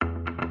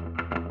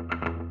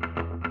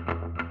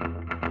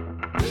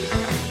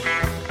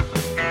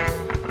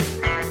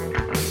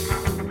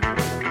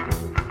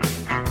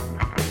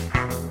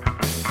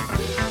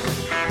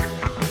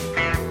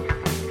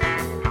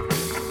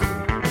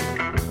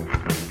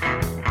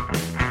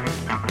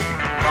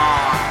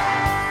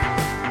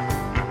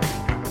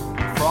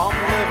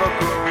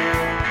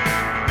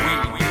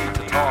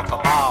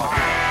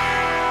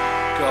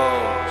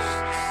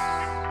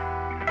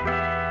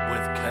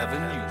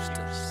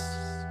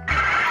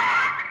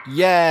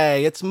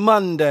Yay, it's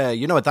Monday.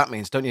 You know what that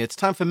means, don't you? It's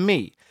time for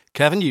me,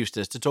 Kevin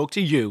Eustace, to talk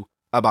to you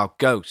about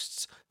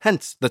ghosts.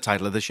 Hence the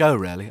title of the show,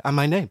 really, and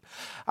my name.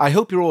 I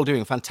hope you're all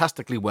doing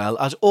fantastically well,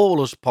 as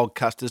all us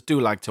podcasters do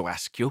like to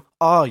ask you.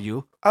 Are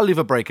you? I'll leave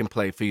a break and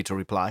play for you to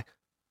reply.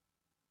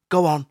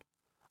 Go on.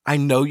 I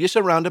know you're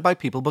surrounded by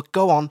people, but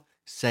go on.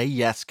 Say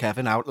yes,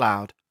 Kevin, out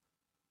loud.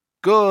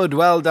 Good,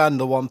 well done,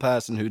 the one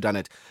person who done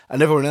it.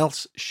 And everyone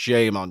else,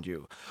 shame on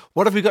you.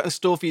 What have we got in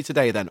store for you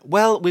today then?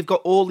 Well, we've got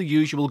all the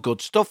usual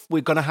good stuff.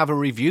 We're going to have a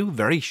review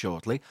very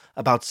shortly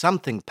about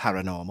something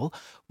paranormal.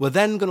 We're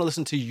then going to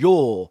listen to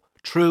your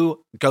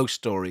true ghost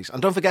stories.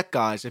 And don't forget,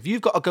 guys, if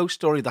you've got a ghost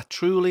story that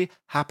truly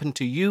happened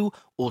to you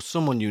or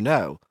someone you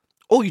know,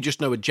 or you just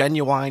know a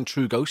genuine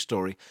true ghost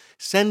story,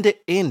 send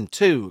it in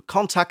to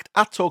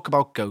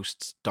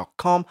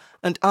contact@talkaboutghosts.com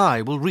and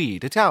I will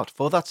read it out,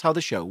 for that's how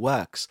the show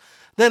works.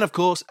 Then, of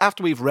course,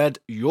 after we've read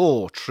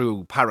your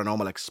true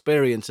paranormal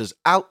experiences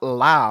out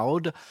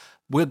loud,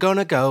 we're going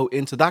to go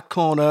into that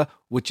corner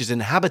which is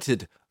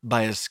inhabited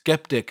by a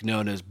skeptic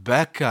known as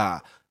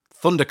Becca.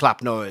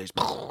 Thunderclap noise.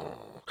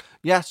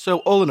 Yeah, so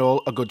all in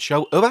all, a good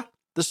show. Over.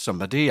 There's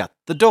somebody at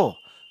the door.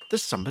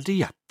 There's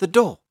somebody at the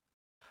door.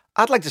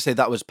 I'd like to say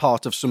that was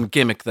part of some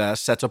gimmick there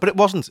set up, but it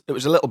wasn't. It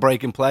was a little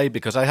break in play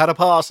because I had a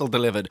parcel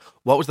delivered.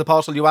 What was the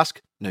parcel, you ask?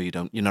 No, you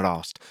don't. You're not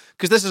asked.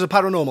 Because this is a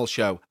paranormal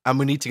show and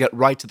we need to get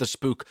right to the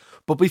spook.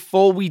 But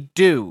before we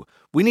do,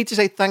 we need to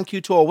say thank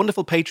you to our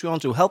wonderful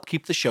Patreons who help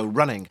keep the show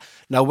running.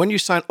 Now, when you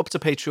sign up to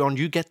Patreon,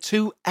 you get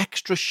 2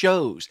 extra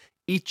shows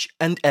each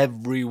and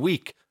every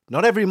week.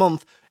 Not every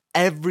month.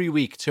 Every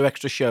week, 2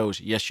 extra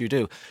shows. Yes, you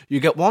do. You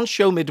get 1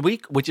 show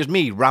midweek, which is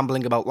me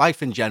rambling about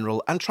life in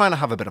general and trying to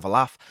have a bit of a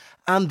laugh.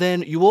 And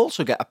then you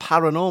also get a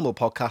paranormal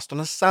podcast on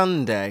a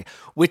Sunday,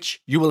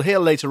 which you will hear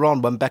later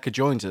on when Becca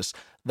joins us,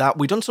 that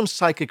we done some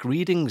psychic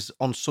readings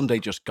on Sunday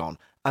just gone.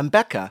 And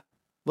Becca,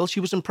 well, she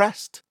was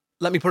impressed.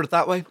 Let me put it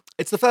that way.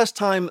 It's the first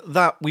time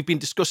that we've been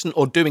discussing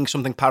or doing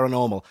something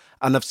paranormal,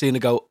 and I've seen her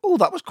go, oh,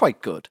 that was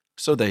quite good.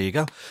 So there you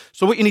go.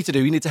 So what you need to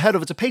do, you need to head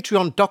over to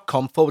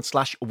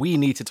patreon.com/we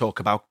need to talk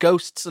about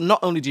ghosts. And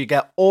not only do you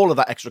get all of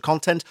that extra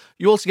content,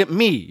 you also get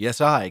me, yes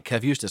I,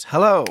 Kev Eustace,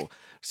 hello,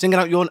 singing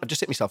out I've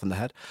just hit myself in the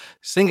head,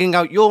 singing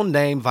out your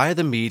name via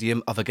the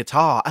medium of a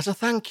guitar as a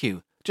thank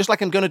you, just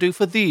like I'm going to do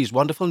for these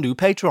wonderful new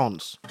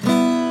patrons.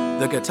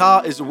 The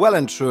guitar is well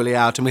and truly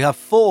out, and we have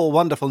 4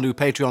 wonderful new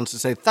Patreons to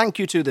say thank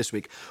you to this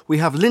week. We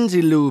have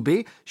Lindsay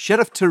Luby,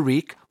 Sheriff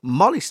Tariq,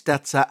 Molly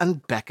Stetzer,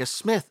 and Becca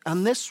Smith.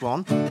 And this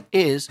one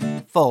is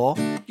for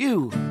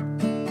you.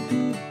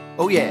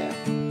 Oh, yeah.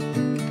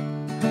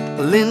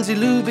 Lindsay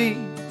Luby,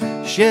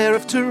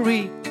 Sheriff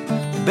Tariq,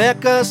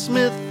 Becca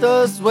Smith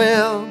as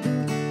well.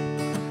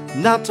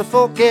 Not to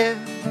forget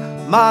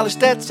Molly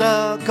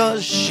Stetzer,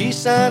 'cause she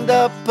signed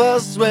up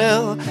as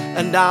well.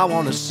 And I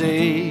want to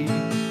say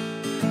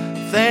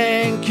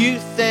thank you.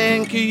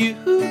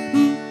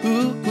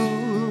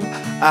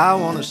 I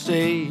want to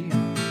say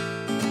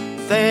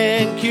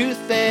thank you.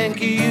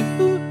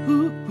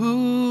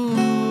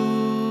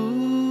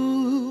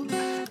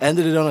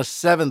 Ended it on a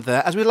 7th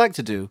there, as we like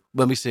to do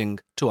when we sing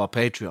to our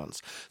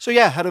Patreons. So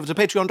yeah, head over to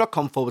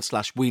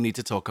patreon.com/we need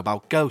to talk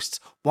about ghosts.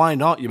 Why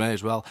not? You may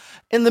as well.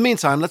 In the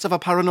meantime, let's have a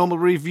paranormal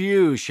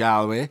review,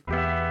 shall we?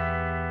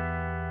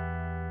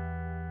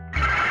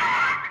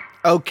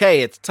 Okay,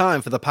 it's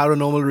time for the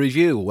paranormal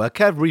review, where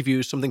Kev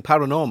reviews something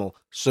paranormal,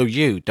 so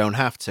you don't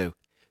have to.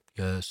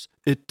 Yes,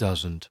 it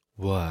doesn't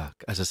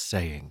work as a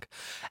saying.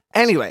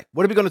 Anyway,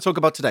 what are we going to talk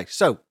about today?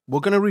 So,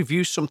 we're going to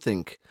review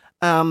something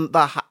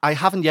that I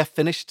haven't yet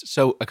finished,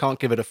 so I can't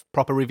give it a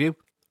proper review,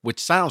 which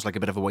sounds like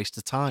a bit of a waste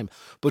of time.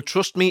 But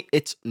trust me,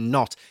 it's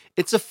not.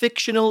 It's a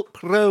fictional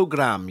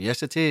program.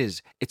 Yes, it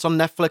is. It's on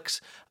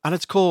Netflix, and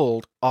it's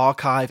called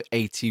Archive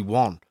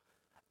 81.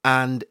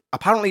 And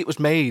apparently it was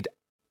made,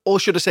 or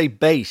should I say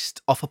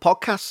based, off a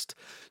podcast.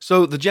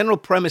 So the general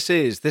premise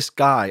is this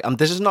guy, and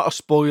this is not a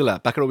spoiler,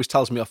 Becca always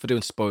tells me off for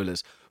doing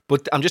spoilers,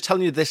 but I'm just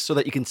telling you this so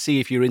that you can see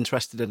if you're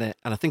interested in it,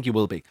 and I think you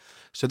will be.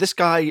 So this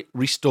guy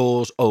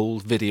restores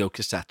old video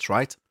cassettes,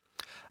 right?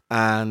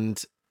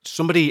 And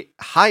somebody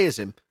hires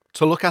him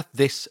to look at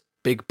this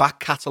big back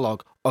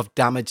catalogue of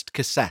damaged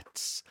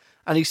cassettes.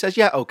 And he says,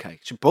 yeah,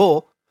 okay,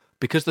 but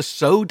because they're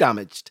so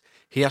damaged,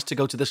 he has to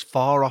go to this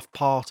far off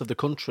part of the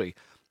country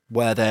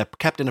where they're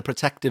kept in a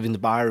protective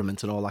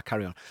environment and all that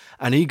carry on.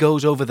 And he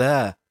goes over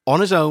there on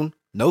his own,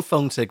 no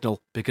phone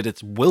signal, because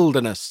it's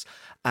wilderness.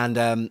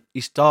 And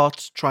he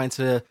starts trying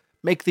to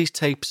make these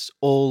tapes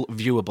all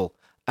viewable.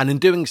 And in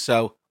doing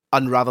so,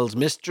 unravels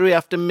mystery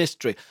after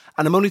mystery.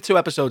 And I'm only 2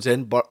 episodes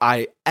in, but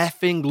I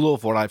effing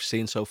love what I've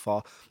seen so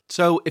far.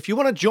 So if you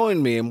want to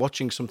join me in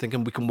watching something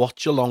and we can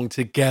watch along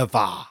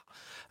together,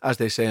 as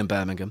they say in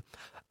Birmingham,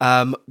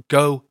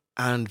 go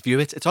and view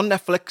it. It's on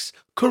Netflix.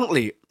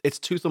 Currently, it's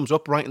 2 thumbs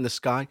up right in the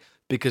sky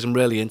because I'm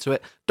really into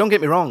it. Don't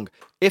get me wrong.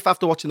 If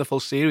after watching the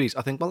full series,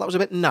 I think, well, that was a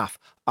bit naff,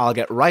 I'll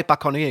get right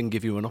back on here and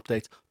give you an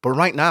update. But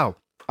right now,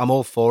 I'm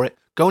all for it.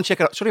 Go and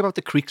check it out. Sorry about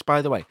the creaks,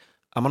 by the way.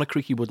 I'm on a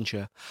creaky wooden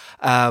chair.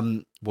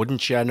 Wooden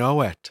chair,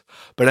 no it.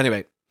 But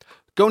anyway,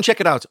 Go and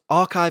check it out,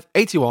 Archive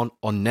 81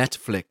 on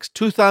Netflix.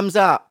 2 thumbs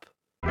up.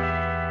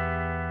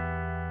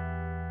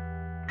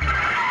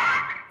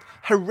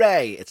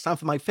 Hooray! It's time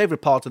for my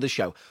favourite part of the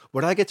show,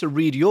 where I get to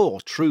read your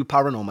true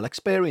paranormal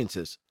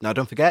experiences. Now,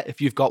 don't forget,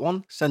 if you've got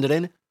one, send it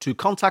in to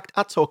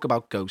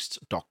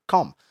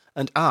contact@talkaboutghosts.com,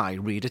 and I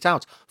read it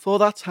out, for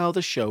that's how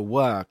the show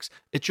works.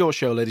 It's your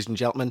show, ladies and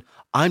gentlemen.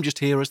 I'm just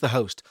here as the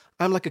host.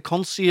 I'm like a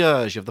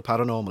concierge of the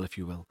paranormal, if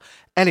you will.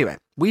 Anyway,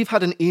 we've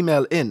had an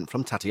email in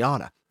from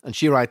Tatiana, and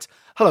she writes,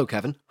 "Hello,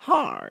 Kevin."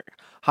 Hi.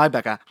 Hi,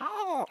 Becca.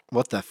 Oh,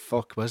 what the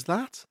fuck was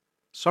that?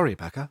 Sorry,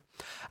 Becca.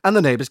 And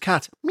the neighbour's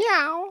cat,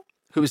 Meow,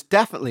 who is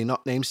definitely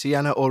not named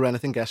Sienna or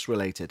anything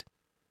guest-related.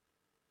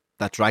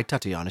 That's right,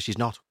 Tatiana, she's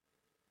not.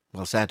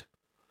 Well said.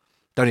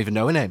 Don't even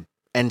know her name.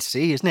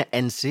 NC, isn't it?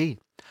 NC.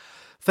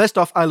 First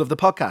off, I love the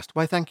podcast.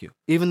 Why, thank you.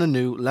 Even the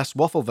new, less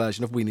waffle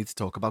version of We Need to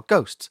Talk About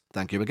Ghosts.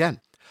 Thank you again.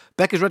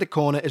 Becca's Reddit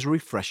Corner is a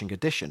refreshing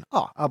addition.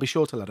 I'll be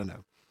sure to let her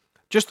know.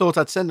 Just thought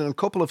I'd send in a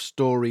couple of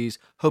stories.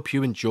 Hope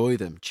you enjoy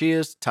them.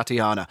 Cheers,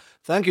 Tatiana.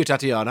 Thank you,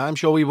 Tatiana. I'm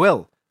sure we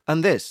will.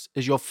 And this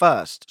is your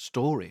first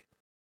story.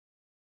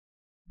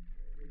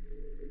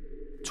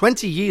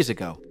 20 years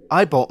ago,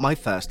 I bought my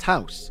first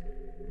house.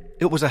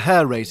 It was a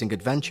hair-raising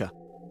adventure,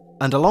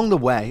 and along the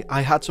way,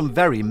 I had some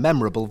very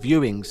memorable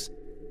viewings.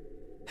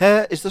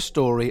 Here is the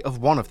story of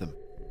one of them.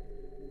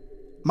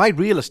 My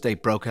real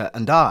estate broker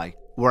and I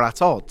were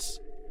at odds,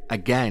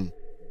 again.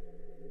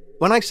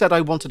 When I said I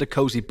wanted a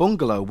cosy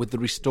bungalow with the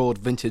restored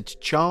vintage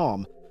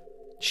charm,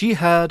 she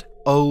heard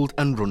old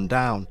and run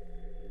down.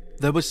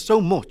 There was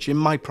so much in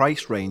my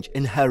price range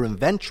in her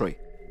inventory,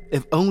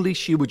 if only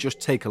she would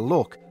just take a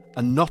look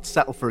and not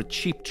settle for a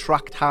cheap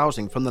tract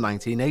housing from the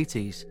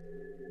 1980s.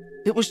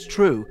 It was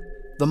true,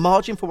 the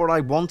margin for what I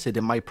wanted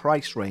in my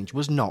price range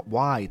was not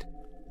wide,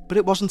 but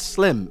it wasn't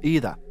slim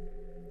either.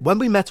 When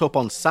we met up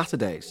on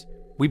Saturdays,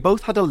 we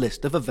both had a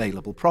list of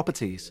available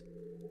properties,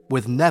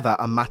 with never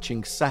a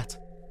matching set.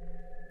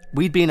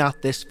 We'd been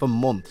at this for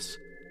months,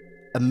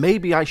 and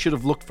maybe I should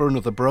have looked for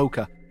another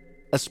broker,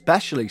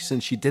 especially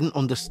since she didn't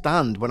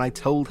understand when I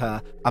told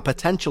her a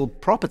potential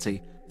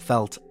property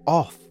felt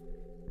off,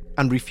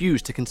 and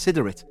refused to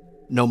consider it,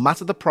 no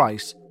matter the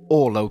price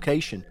or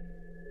location.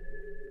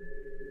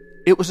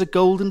 It was a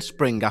golden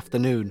spring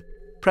afternoon,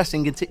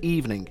 pressing into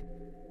evening,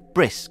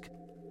 brisk,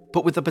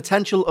 but with the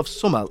potential of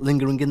summer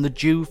lingering in the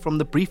dew from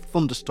the brief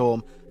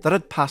thunderstorm that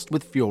had passed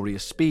with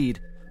furious speed,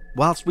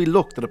 whilst we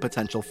looked at a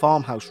potential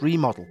farmhouse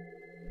remodel.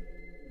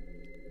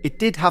 It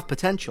did have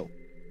potential,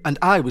 and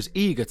I was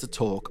eager to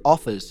talk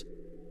offers,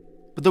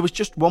 but there was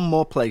just one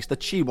more place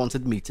that she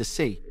wanted me to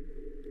see.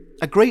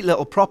 A great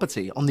little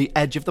property on the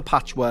edge of the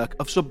patchwork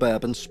of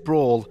suburban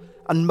sprawl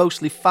and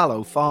mostly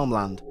fallow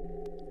farmland.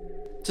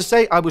 To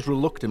say I was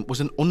reluctant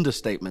was an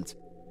understatement.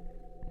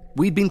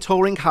 We'd been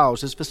touring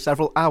houses for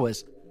several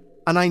hours,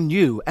 and I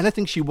knew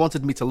anything she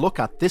wanted me to look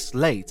at this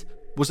late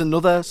was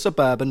another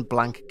suburban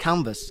blank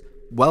canvas,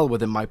 well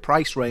within my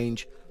price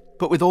range,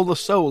 but with all the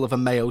soul of a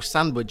mayo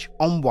sandwich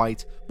on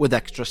white with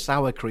extra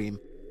sour cream.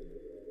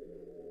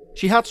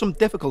 She had some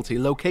difficulty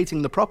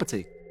locating the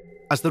property,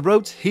 as the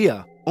roads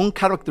here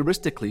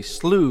uncharacteristically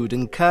slewed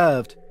and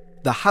curved,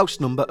 the house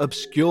number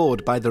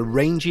obscured by the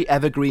rangy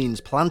evergreens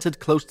planted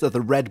close to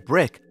the red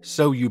brick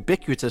so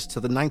ubiquitous to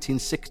the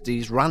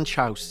 1960s ranch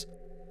house.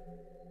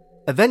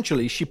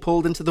 Eventually, she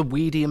pulled into the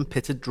weedy and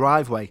pitted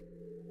driveway.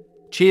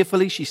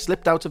 Cheerfully, she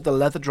slipped out of the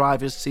leather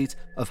driver's seat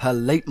of her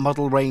late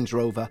model Range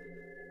Rover,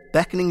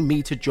 beckoning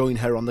me to join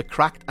her on the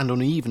cracked and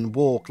uneven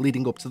walk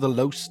leading up to the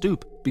low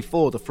stoop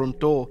before the front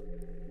door.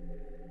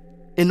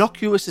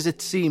 Innocuous as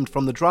it seemed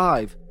from the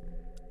drive,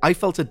 I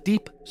felt a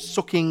deep,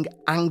 sucking,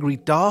 angry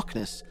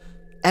darkness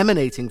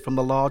emanating from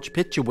the large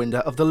picture window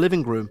of the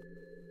living room.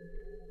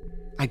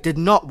 I did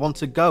not want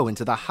to go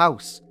into the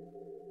house,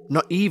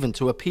 not even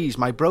to appease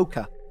my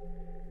broker.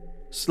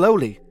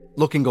 Slowly,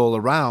 looking all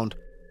around,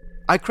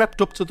 I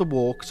crept up to the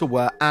walk to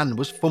where Anne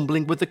was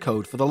fumbling with the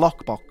code for the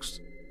lockbox.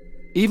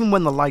 Even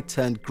when the light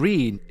turned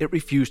green, it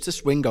refused to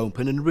swing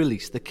open and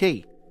release the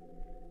key.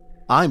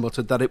 I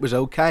muttered that it was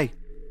okay.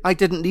 I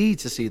didn't need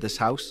to see this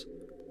house.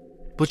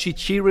 But she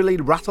cheerily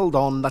rattled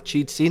on that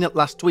she'd seen it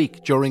last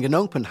week during an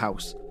open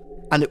house,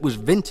 and it was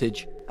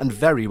vintage and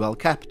very well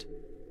kept.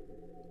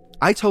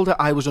 I told her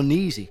I was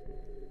uneasy.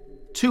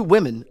 2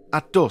 women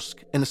at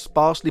dusk in a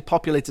sparsely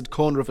populated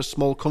corner of a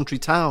small country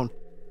town.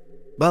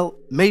 Well,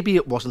 maybe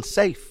it wasn't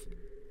safe.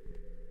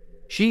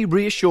 She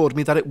reassured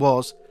me that it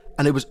was,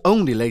 and it was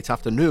only late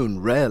afternoon,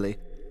 really,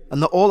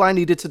 and that all I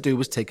needed to do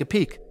was take a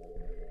peek.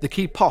 The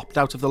key popped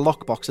out of the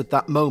lockbox at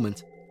that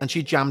moment, and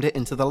she jammed it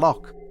into the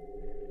lock.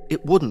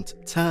 It wouldn't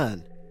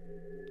turn.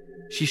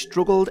 She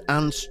struggled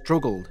and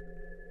struggled,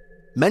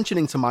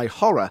 mentioning to my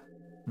horror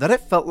that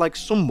it felt like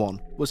someone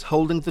was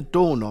holding the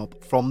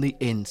doorknob from the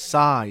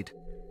inside.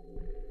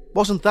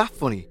 Wasn't that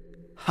funny?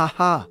 Ha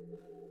ha.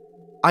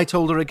 I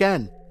told her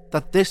again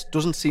that this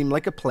doesn't seem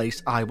like a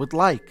place I would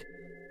like.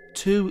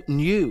 Too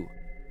new.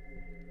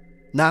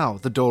 Now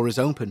the door is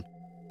open,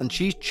 and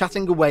she's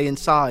chatting away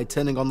inside,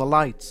 turning on the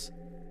lights.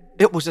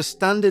 It was a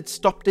standard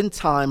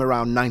stopped-in-time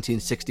around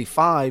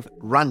 1965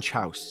 ranch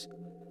house,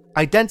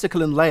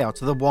 identical in layout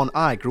to the one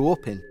I grew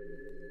up in.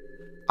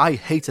 I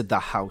hated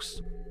that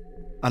house,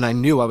 and I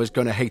knew I was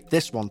going to hate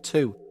this one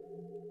too.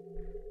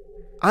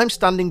 I'm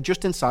standing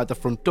just inside the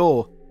front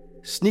door,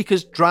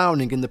 sneakers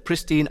drowning in the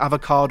pristine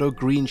avocado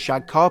green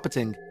shag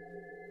carpeting,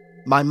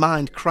 my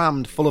mind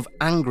crammed full of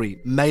angry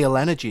male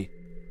energy.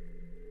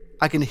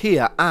 I can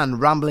hear Anne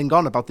rambling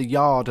on about the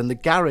yard and the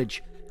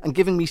garage and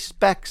giving me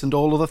specs and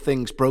all other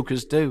things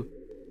brokers do.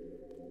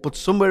 But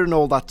somewhere in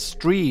all that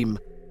stream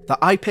that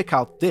I pick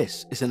out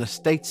this is an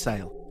estate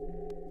sale,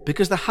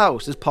 because the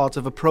house is part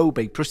of a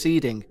probate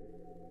proceeding.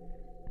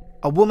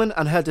 A woman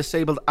and her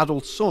disabled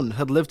adult son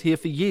had lived here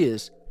for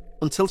years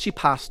until she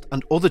passed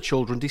and other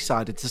children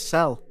decided to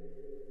sell.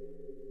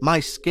 My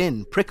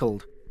skin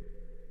prickled.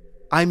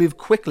 I moved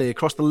quickly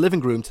across the living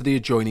room to the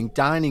adjoining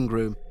dining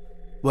room,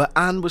 where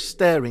Anne was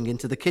staring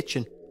into the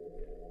kitchen.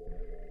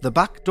 The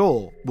back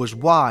door was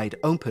wide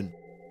open,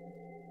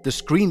 the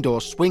screen door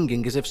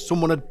swinging as if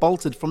someone had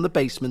bolted from the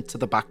basement to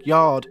the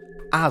backyard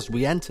as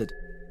we entered.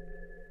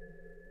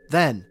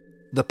 Then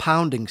the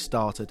pounding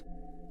started.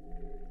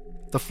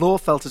 The floor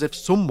felt as if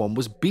someone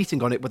was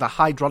beating on it with a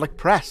hydraulic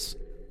press.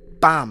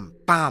 Bam,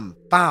 bam,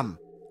 bam.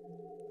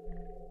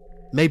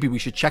 Maybe we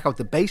should check out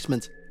the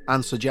basement,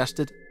 Anne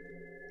suggested.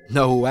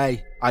 No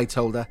way, I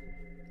told her.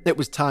 It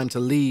was time to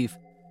leave.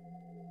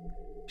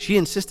 She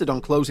insisted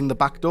on closing the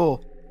back door,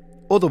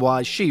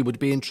 otherwise she would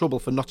be in trouble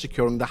for not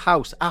securing the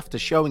house after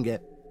showing it.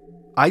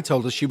 I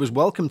told her she was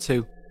welcome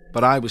to,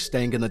 but I was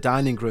staying in the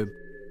dining room.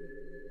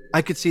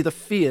 I could see the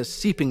fear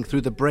seeping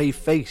through the brave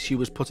face she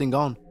was putting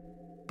on,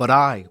 but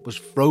I was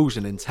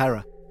frozen in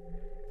terror.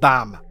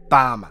 Bam,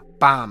 bam,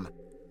 bam.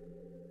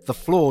 The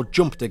floor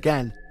jumped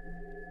again.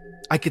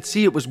 I could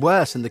see it was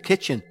worse in the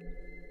kitchen,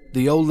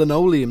 the old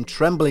linoleum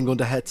trembling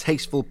under her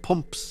tasteful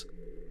pumps.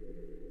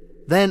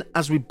 Then,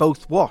 as we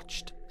both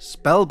watched,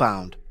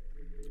 spellbound,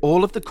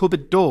 all of the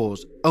cupboard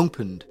doors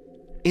opened,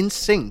 in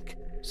sync,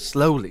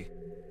 slowly.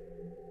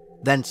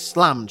 Then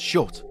slammed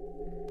shut.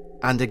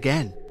 And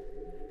again.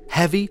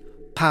 Heavy,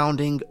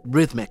 pounding,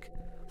 rhythmic,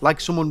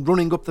 like someone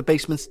running up the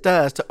basement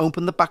stairs to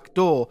open the back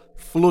door,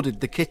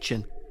 flooded the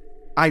kitchen.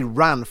 I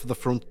ran for the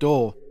front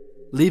door,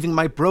 leaving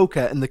my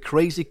broker in the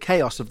crazy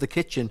chaos of the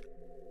kitchen.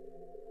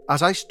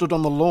 As I stood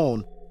on the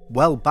lawn,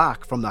 well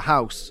back from the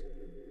house,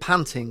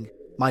 panting,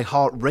 my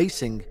heart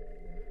racing,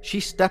 she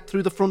stepped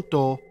through the front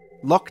door,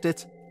 locked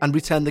it, and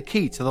returned the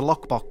key to the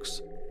lockbox.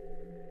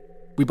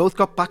 We both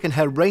got back in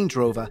her Range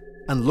Rover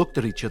and looked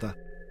at each other.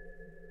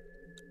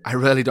 I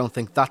really don't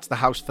think that's the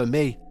house for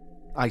me,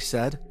 I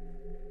said.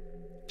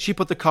 She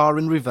put the car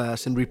in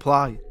reverse in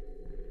reply.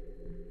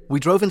 We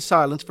drove in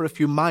silence for a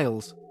few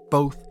miles,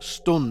 both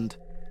stunned.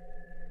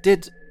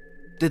 Did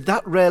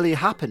that really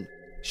happen?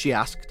 She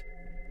asked.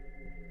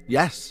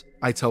 Yes,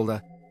 I told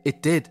her,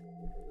 it did.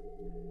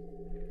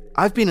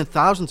 I've been in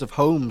thousands of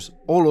homes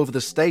all over the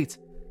state,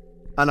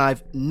 and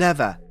I've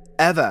never,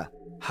 ever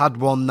had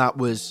one that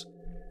was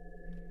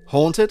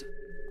haunted,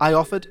 I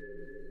offered.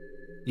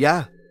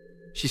 Yeah,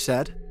 she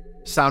said,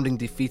 sounding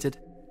defeated.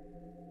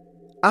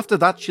 After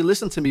that, she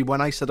listened to me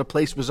when I said a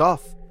place was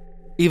off,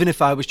 even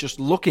if I was just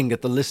looking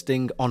at the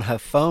listing on her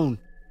phone.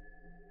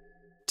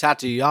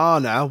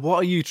 Tatiana, what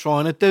are you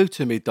trying to do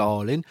to me,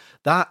 darling?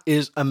 That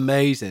is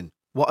amazing.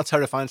 What a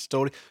terrifying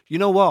story. You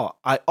know what?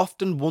 I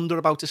often wonder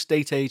about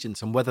estate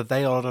agents and whether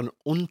they are an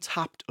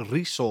untapped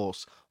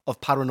resource of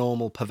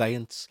paranormal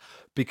purveyance.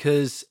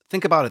 Because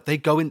think about it, they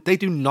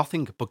do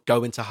nothing but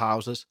go into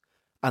houses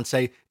and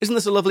say, isn't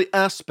this a lovely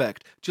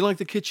aspect? Do you like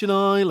the kitchen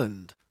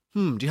island?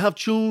 Do you have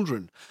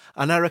children?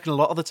 And I reckon a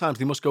lot of the times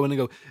they must go in and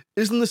go,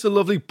 isn't this a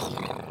lovely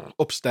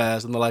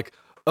upstairs? And they're like,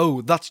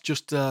 oh, that's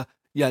just,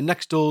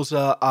 next door's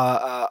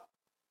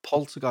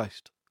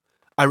poltergeist.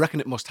 I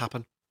reckon it must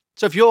happen.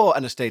 So if you're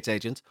an estate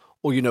agent,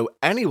 or you know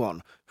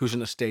anyone who's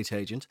an estate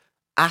agent,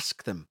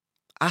 ask them.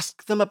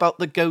 Ask them about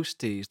the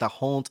ghosties that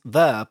haunt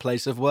their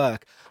place of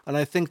work. And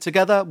I think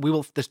together we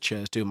will... This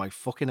chair's doing my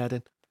fucking head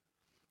in.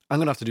 I'm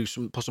going to have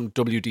to put some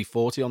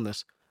WD-40 on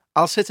this.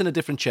 I'll sit in a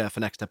different chair for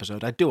next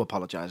episode. I do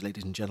apologise,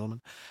 ladies and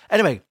gentlemen.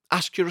 Anyway,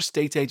 ask your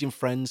estate agent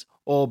friends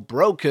or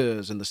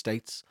brokers in the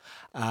States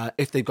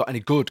if they've got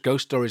any good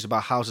ghost stories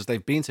about houses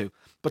they've been to.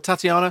 But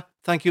Tatiana,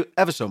 thank you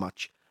ever so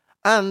much.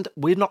 And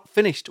we're not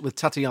finished with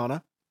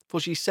Tatiana, for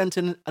she sent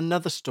in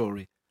another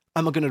story,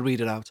 and we're going to read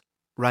it out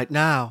right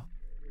now.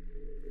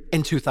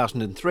 In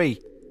 2003,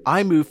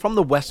 I moved from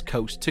the West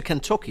Coast to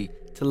Kentucky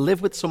to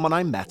live with someone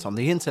I met on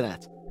the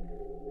internet.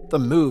 The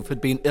move had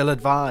been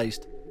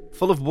ill-advised,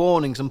 full of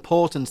warnings and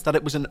portents that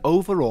it was an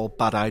overall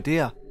bad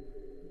idea.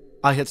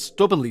 I had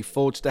stubbornly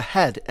forged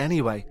ahead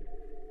anyway.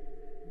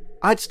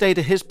 I'd stayed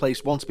at his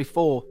place once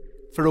before,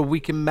 for a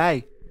week in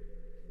May.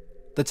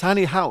 The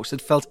tiny house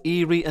had felt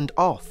eerie and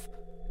off,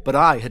 but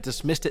I had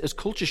dismissed it as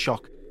culture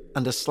shock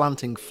and a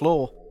slanting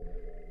floor.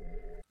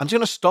 I'm just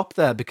going to stop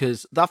there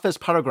because that first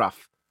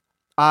paragraph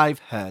I've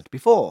heard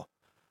before.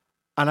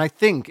 And I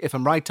think, if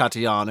I'm right,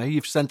 Tatiana,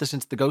 you've sent this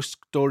into the Ghost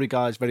Story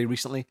Guys very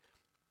recently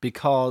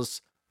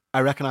because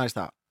I recognise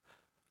that.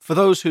 For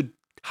those who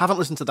haven't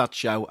listened to that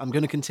show, I'm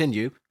going to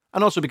continue,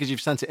 and also because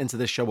you've sent it into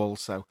this show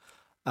also.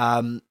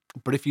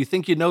 But if you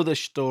think you know this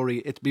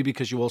story, it'd be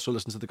because you also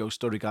listen to the Ghost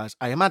Story Guys,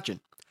 I imagine.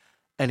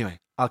 Anyway,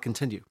 I'll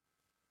continue.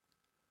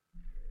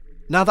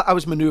 Now that I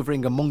was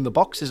manoeuvring among the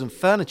boxes and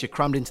furniture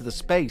crammed into the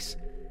space,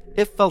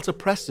 it felt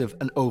oppressive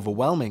and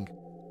overwhelming.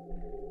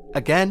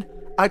 Again,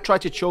 I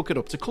tried to chalk it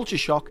up to culture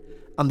shock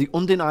and the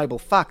undeniable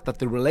fact that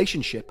the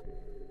relationship,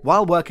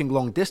 while working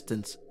long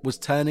distance, was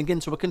turning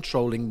into a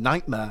controlling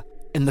nightmare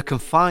in the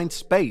confined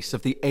space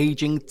of the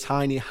aging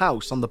tiny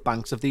house on the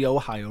banks of the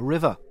Ohio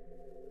River.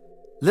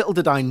 Little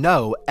did I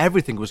know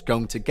everything was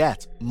going to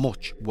get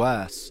much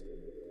worse.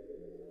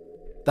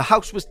 The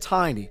house was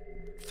tiny,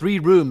 3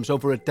 rooms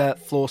over a dirt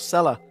floor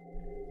cellar,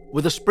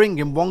 with a spring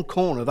in one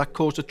corner that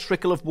caused a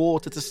trickle of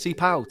water to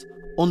seep out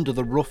under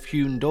the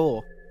rough-hewn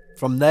door.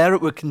 From there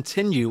it would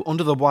continue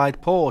under the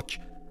wide porch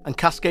and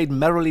cascade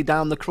merrily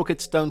down the crooked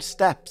stone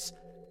steps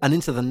and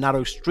into the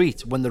narrow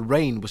street when the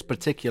rain was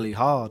particularly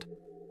hard.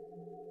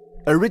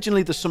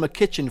 Originally the summer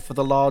kitchen for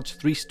the large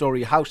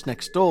 3-story house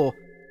next door,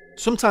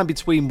 sometime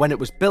between when it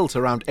was built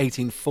around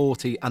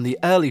 1840 and the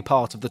early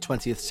part of the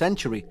 20th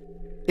century,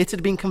 it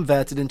had been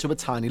converted into a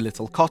tiny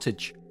little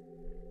cottage.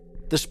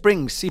 The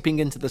spring seeping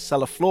into the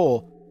cellar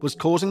floor was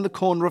causing the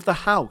corner of the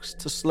house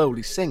to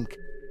slowly sink,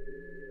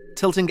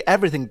 tilting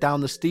everything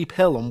down the steep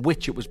hill on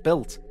which it was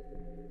built.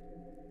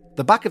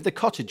 The back of the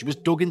cottage was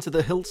dug into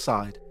the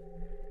hillside,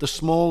 the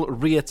small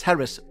rear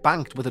terrace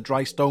banked with a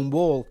dry stone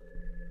wall.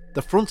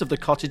 The front of the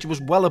cottage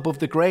was well above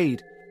the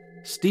grade,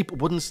 steep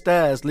wooden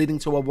stairs leading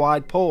to a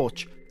wide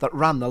porch that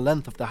ran the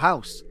length of the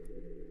house.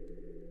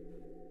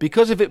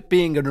 Because of it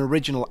being an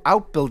original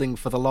outbuilding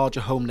for the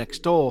larger home next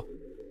door,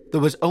 there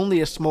was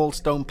only a small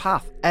stone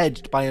path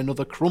edged by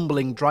another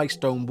crumbling dry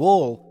stone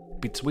wall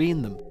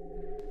between them.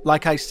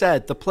 Like I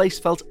said, the place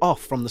felt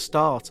off from the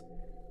start.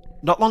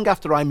 Not long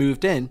after I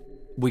moved in,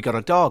 we got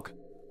a dog.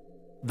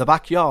 The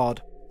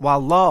backyard, while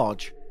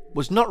large,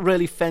 was not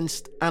really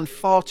fenced and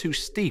far too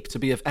steep to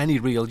be of any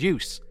real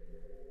use.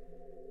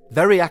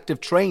 Very active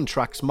train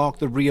tracks marked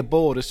the rear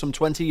border some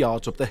 20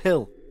 yards up the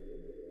hill.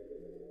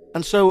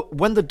 And so,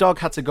 when the dog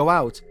had to go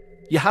out,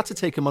 you had to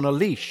take him on a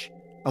leash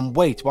and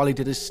wait while he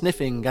did his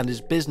sniffing and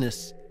his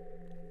business.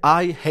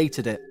 I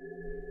hated it.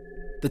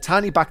 The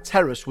tiny back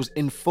terrace was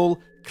in full,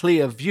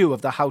 clear view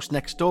of the house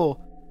next door,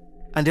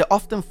 and it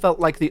often felt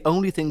like the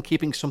only thing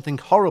keeping something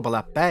horrible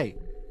at bay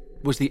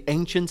was the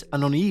ancient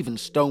and uneven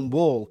stone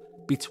wall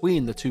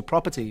between the two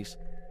properties.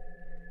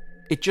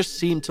 It just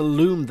seemed to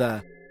loom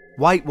there,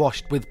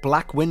 whitewashed with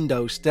black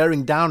windows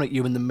staring down at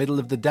you in the middle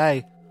of the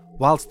day,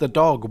 whilst the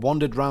dog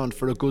wandered round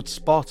for a good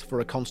spot for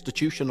a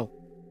constitutional.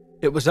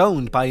 It was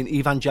owned by an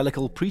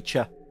evangelical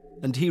preacher,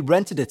 and he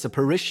rented it to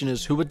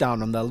parishioners who were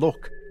down on their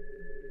luck.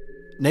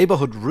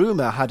 Neighbourhood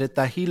rumour had it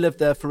that he lived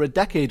there for a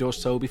decade or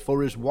so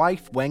before his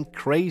wife went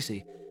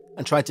crazy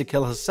and tried to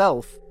kill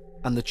herself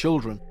and the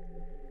children.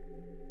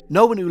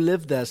 No one who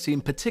lived there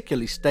seemed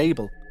particularly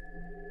stable.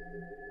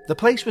 The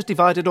place was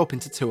divided up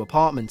into 2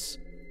 apartments,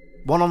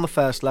 one on the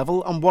first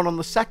level and one on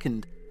the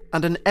second,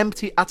 and an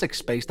empty attic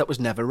space that was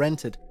never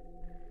rented.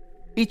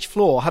 Each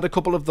floor had a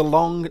couple of the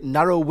long,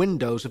 narrow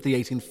windows of the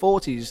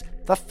 1840s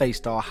that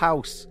faced our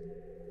house.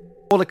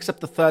 All except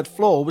the 3rd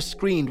floor was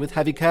screened with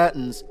heavy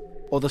curtains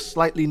or the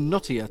slightly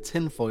nuttier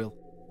tinfoil.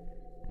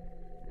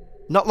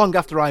 Not long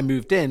after I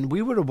moved in,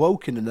 we were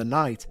awoken in the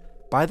night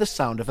by the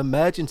sound of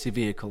emergency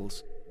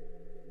vehicles.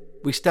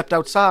 We stepped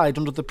outside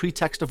under the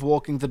pretext of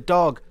walking the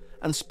dog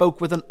and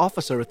spoke with an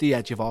officer at the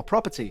edge of our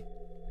property.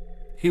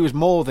 He was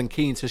more than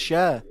keen to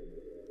share.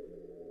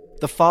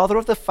 The father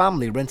of the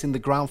family renting the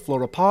ground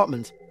floor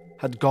apartment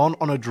had gone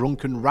on a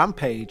drunken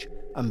rampage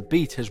and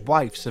beat his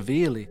wife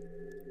severely,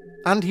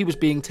 and he was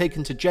being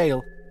taken to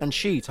jail and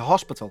she to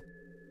hospital.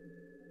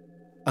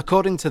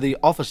 According to the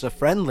officer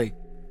friendly,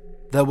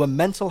 there were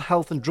mental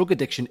health and drug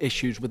addiction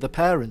issues with the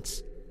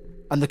parents,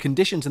 and the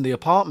conditions in the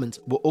apartment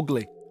were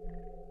ugly.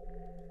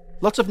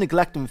 Lots of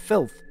neglect and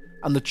filth,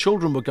 and the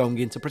children were going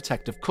into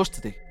protective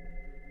custody.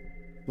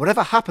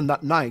 Whatever happened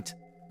that night,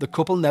 the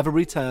couple never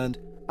returned,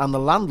 and the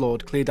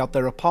landlord cleared out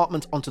their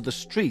apartment onto the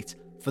street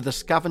for the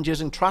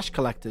scavengers and trash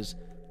collectors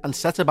and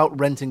set about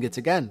renting it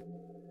again.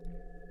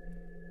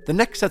 The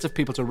next set of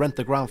people to rent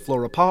the ground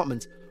floor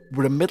apartment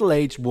were a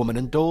middle-aged woman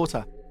and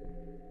daughter.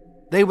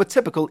 They were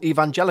typical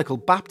evangelical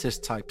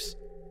Baptist types.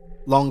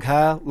 Long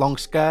hair, long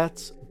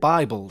skirts,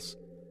 Bibles.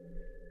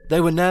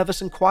 They were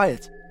nervous and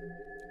quiet,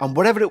 and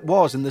whatever it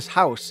was in this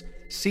house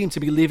seemed to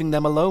be leaving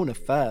them alone at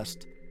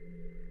first.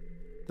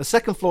 The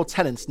second floor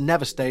tenants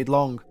never stayed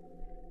long,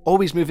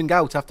 always moving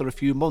out after a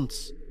few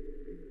months.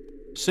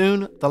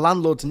 Soon, the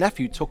landlord's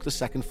nephew took the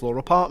second floor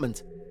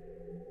apartment.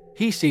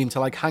 He seemed to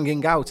like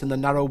hanging out in the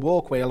narrow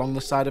walkway along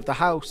the side of the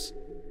house.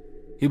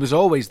 He was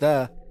always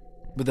there,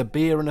 with a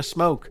beer and a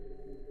smoke,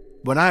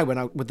 when I went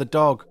out with the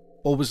dog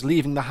or was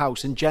leaving the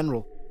house in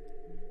general.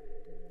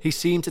 He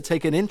seemed to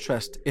take an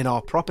interest in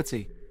our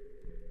property,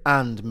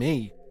 and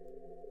me.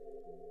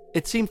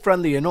 It seemed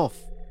friendly enough,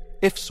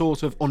 if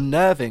sort of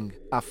unnerving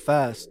at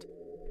first.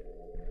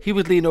 He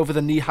would lean over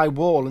the knee-high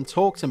wall and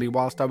talk to me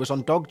whilst I was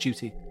on dog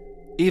duty,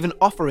 even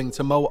offering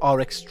to mow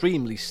our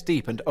extremely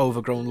steep and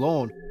overgrown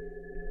lawn.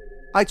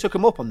 I took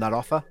him up on that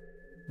offer.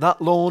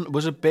 That lawn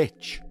was a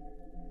bitch.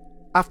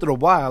 After a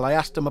while, I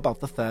asked him about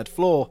the 3rd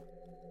floor,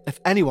 if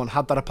anyone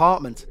had that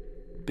apartment,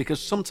 because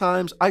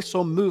sometimes I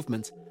saw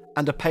movement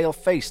and a pale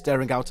face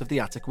staring out of the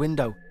attic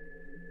window.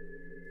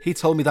 He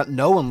told me that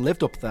no one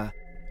lived up there,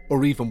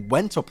 or even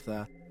went up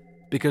there,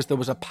 because there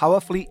was a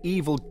powerfully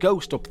evil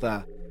ghost up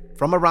there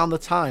from around the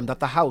time that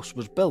the house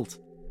was built.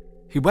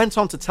 He went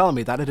on to tell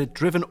me that it had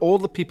driven all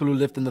the people who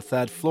lived in the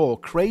 3rd floor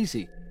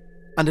crazy,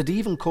 and had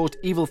even caused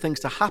evil things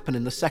to happen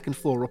in the 2nd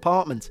floor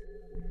apartment,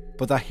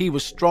 but that he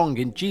was strong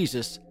in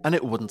Jesus and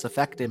it wouldn't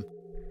affect him.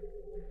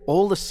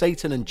 All the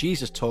Satan and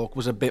Jesus talk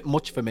was a bit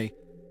much for me,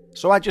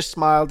 so I just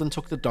smiled and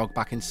took the dog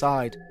back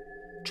inside,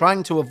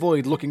 trying to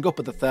avoid looking up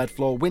at the 3rd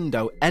floor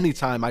window any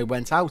time I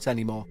went out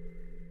anymore.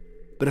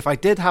 But if I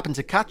did happen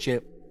to catch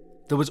it,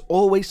 there was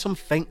always some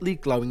faintly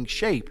glowing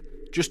shape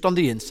just on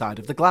the inside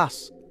of the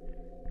glass.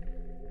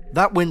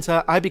 That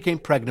winter, I became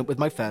pregnant with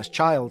my first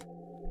child.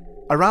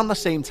 Around the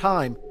same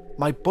time,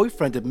 my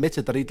boyfriend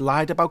admitted that he'd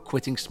lied about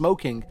quitting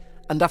smoking,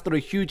 and after a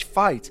huge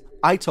fight,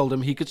 I told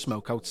him he could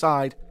smoke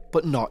outside,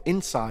 but not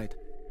inside.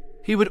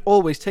 He would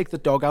always take the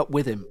dog out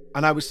with him,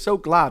 and I was so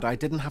glad I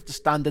didn't have to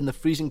stand in the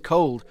freezing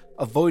cold,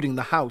 avoiding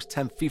the house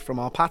 10 feet from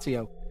our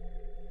patio.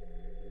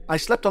 I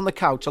slept on the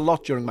couch a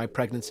lot during my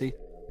pregnancy,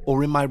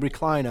 or in my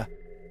recliner.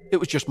 It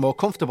was just more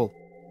comfortable,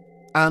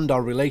 and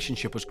our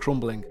relationship was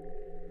crumbling.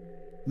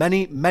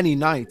 Many, many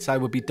nights I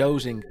would be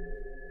dozing,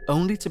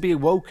 only to be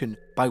awoken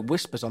by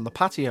whispers on the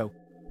patio,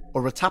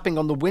 or a tapping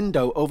on the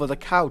window over the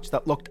couch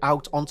that looked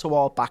out onto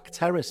our back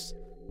terrace.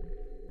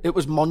 It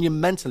was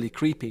monumentally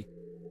creepy,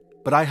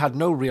 but I had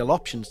no real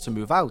options to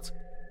move out,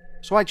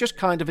 so I just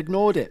kind of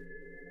ignored it.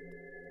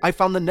 I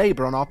found the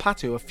neighbour on our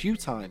patio a few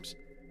times,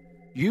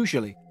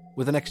 usually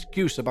with an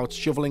excuse about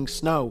shoveling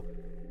snow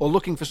or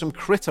looking for some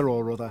critter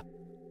or other.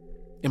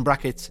 In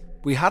brackets,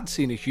 we had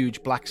seen a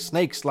huge black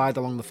snake slide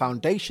along the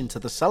foundation to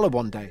the cellar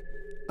one day,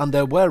 and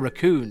there were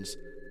raccoons,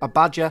 a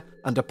badger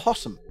and a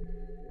possum.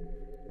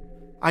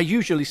 I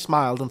usually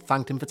smiled and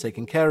thanked him for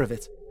taking care of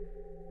it.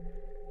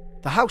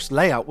 The house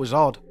layout was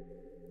odd.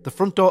 The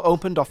front door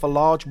opened off a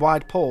large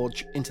wide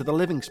porch into the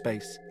living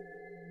space.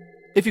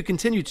 If you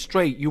continued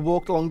straight, you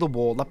walked along the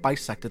wall that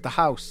bisected the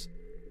house.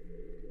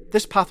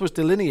 This path was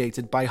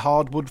delineated by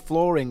hardwood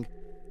flooring.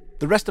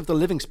 The rest of the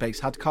living space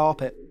had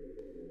carpet.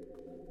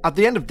 At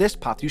the end of this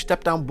path, you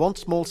stepped down one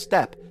small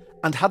step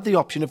and had the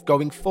option of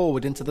going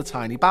forward into the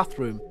tiny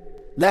bathroom,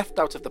 left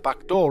out of the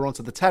back door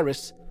onto the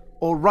terrace,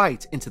 or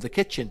right into the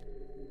kitchen.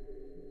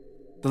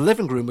 The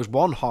living room was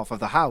one half of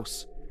the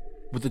house,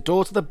 with the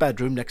door to the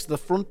bedroom next to the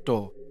front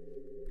door,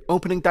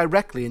 opening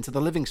directly into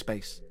the living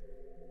space.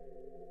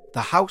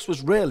 The house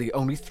was really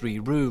only 3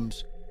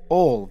 rooms,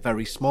 all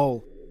very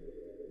small.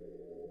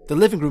 The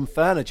living room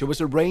furniture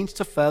was arranged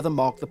to further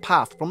mark the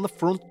path from the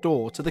front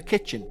door to the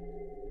kitchen.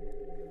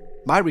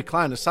 My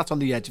recliner sat on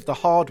the edge of the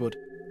hardwood,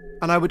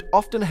 and I would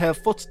often hear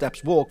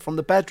footsteps walk from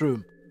the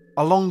bedroom,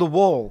 along the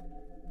wall,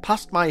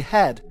 past my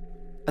head,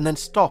 and then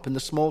stop in the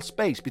small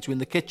space between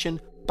the kitchen,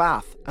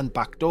 bath, and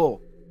back door.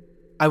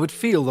 I would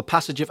feel the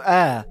passage of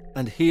air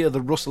and hear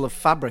the rustle of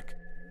fabric.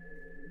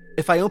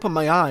 If I opened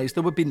my eyes,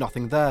 there would be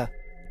nothing there,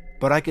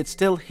 but I could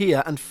still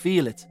hear and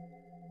feel it.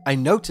 I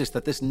noticed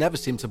that this never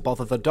seemed to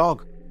bother the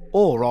dog,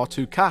 or our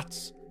 2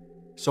 cats,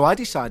 so I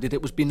decided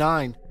it was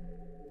benign.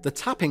 The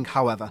tapping,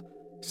 however,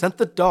 sent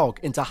the dog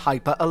into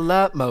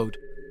hyper-alert mode.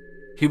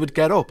 He would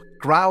get up,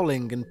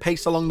 growling, and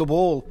pace along the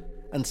wall,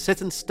 and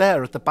sit and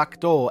stare at the back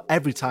door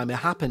every time it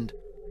happened.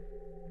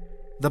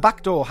 The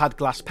back door had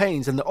glass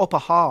panes in the upper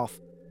half,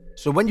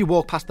 so when you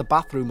walked past the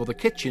bathroom or the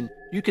kitchen,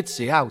 you could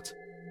see out.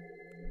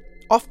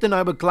 Often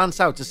I would glance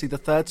out to see the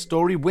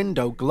 3rd-story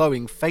window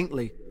glowing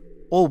faintly,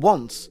 or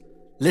once,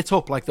 lit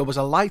up like there was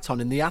a light on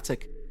in the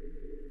attic.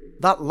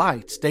 That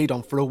light stayed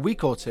on for a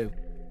week or 2,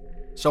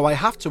 so I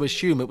have to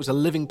assume it was a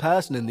living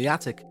person in the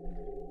attic,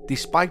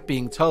 despite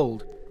being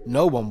told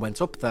no one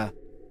went up there.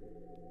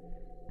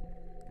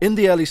 In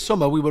the early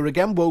summer, we were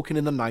again woken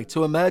in the night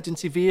to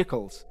emergency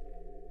vehicles.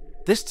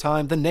 This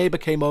time, the neighbour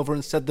came over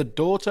and said the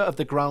daughter of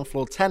the ground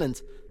floor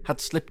tenant had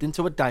slipped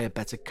into a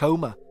diabetic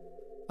coma,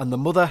 and the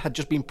mother had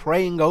just been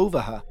praying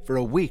over her for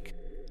a week.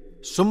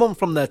 Someone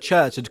from their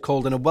church had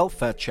called in a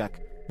welfare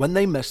check when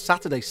they missed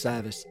Saturday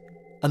service,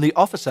 and the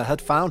officer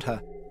had found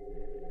her.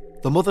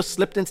 The mother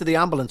slipped into the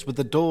ambulance with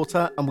the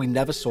daughter, and we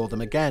never saw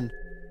them again.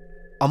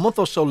 A month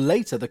or so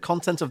later, the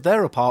contents of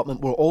their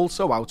apartment were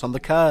also out on the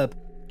curb,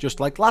 just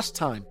like last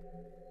time.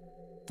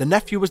 The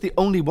nephew was the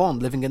only one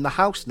living in the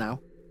house now.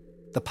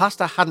 The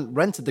pastor hadn't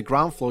rented the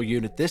ground floor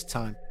unit this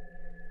time.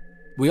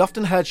 We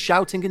often heard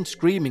shouting and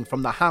screaming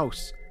from the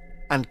house,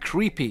 and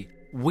creepy,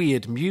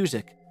 weird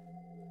music.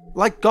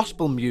 Like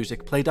gospel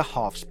music played at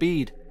half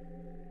speed,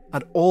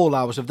 at all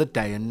hours of the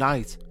day and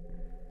night.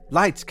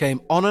 Lights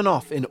came on and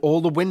off in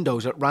all the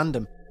windows at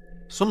random,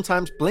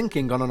 sometimes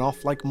blinking on and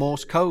off like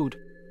Morse code.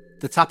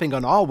 The tapping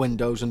on our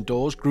windows and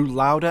doors grew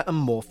louder and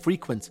more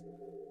frequent,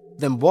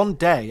 Then one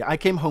day I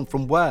came home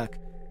from work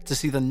to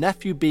see the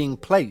nephew being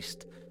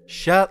placed,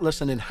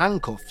 shirtless and in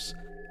handcuffs,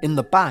 in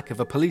the back of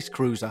a police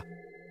cruiser.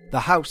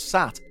 The house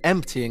sat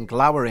empty and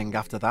glowering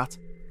after that,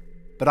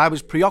 but I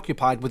was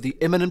preoccupied with the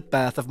imminent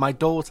birth of my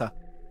daughter.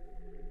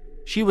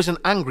 She was an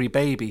angry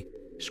baby,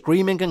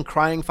 screaming and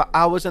crying for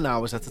hours and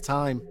hours at a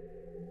time.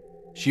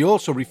 She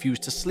also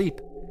refused to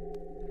sleep.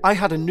 I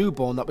had a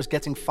newborn that was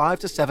getting 5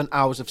 to 7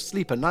 hours of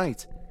sleep a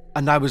night,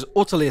 and I was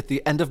utterly at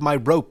the end of my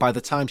rope by the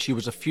time she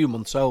was a few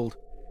months old.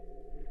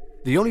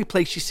 The only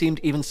place she seemed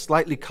even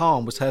slightly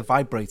calm was her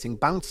vibrating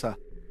bouncer.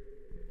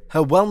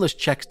 Her wellness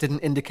checks didn't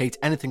indicate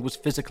anything was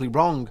physically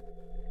wrong,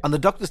 and the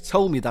doctors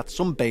told me that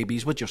some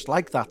babies were just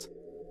like that.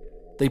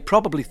 They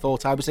probably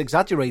thought I was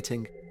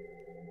exaggerating.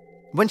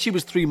 When she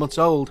was 3 months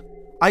old,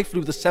 I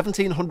flew the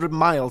 1,700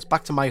 miles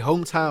back to my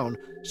hometown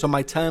so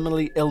my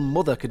terminally ill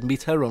mother could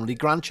meet her only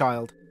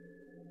grandchild.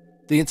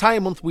 The entire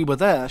month we were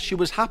there, she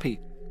was happy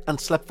and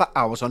slept for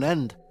hours on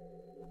end.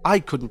 I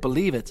couldn't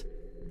believe it.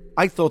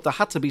 I thought there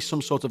had to be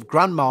some sort of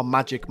grandma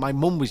magic my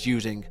mum was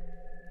using.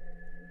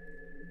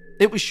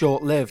 It was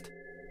short-lived.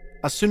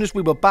 As soon as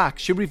we were back,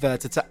 she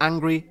reverted to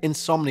angry,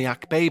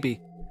 insomniac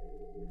baby.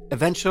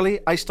 Eventually,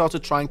 I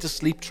started trying to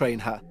sleep train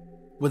her,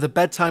 with a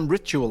bedtime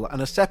ritual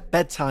and a set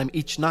bedtime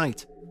each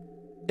night.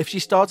 If she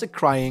started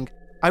crying,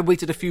 I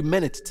waited a few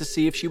minutes to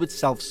see if she would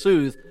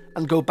self-soothe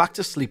and go back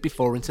to sleep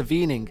before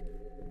intervening.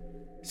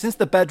 Since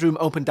the bedroom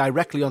opened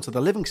directly onto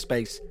the living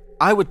space,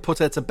 I would put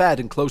her to bed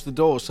and close the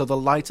door so the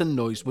light and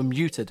noise were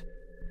muted.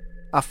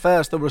 At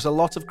first, there was a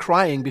lot of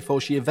crying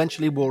before she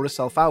eventually wore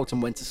herself out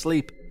and went to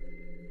sleep.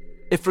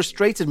 It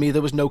frustrated me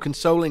there was no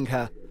consoling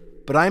her,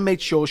 but I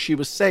made sure she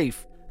was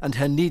safe and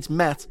her needs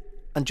met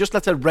and just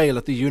let her rail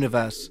at the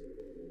universe.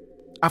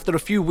 After a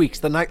few weeks,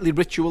 the nightly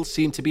ritual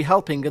seemed to be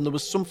helping and there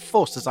was some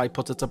fuss as I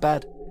put her to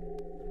bed.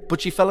 But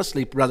she fell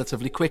asleep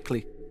relatively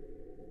quickly.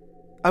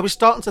 I was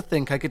starting to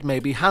think I could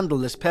maybe handle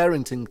this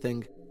parenting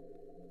thing.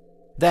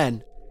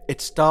 Then,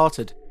 it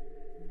started.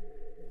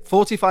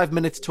 45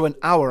 minutes to an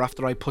hour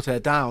after I put her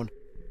down,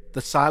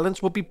 the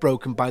silence would be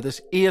broken by this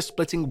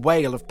ear-splitting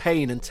wail of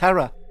pain and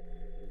terror.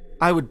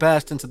 I would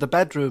burst into the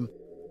bedroom,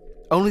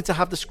 only to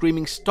have the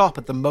screaming stop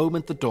at the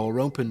moment the door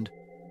opened,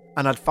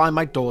 and I'd find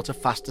my daughter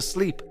fast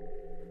asleep,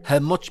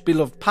 her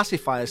much-beloved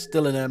pacifier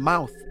still in her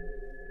mouth.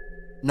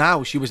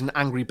 Now she was an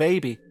angry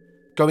baby,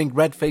 going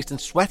red-faced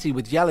and sweaty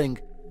with yelling,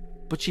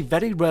 but she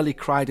very rarely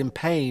cried in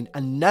pain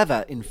and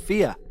never in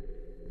fear.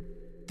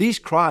 These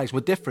cries were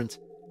different.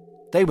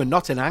 They were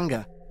not in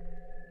anger.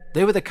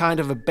 They were the kind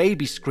of a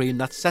baby scream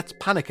that sets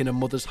panic in a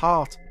mother's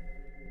heart.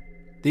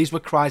 These were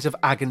cries of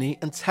agony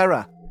and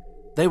terror.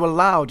 They were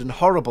loud and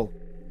horrible.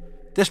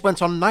 This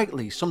went on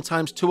nightly,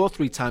 sometimes 2 or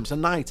 3 times a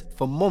night,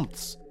 for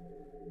months.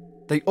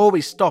 They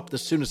always stopped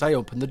as soon as I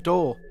opened the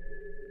door.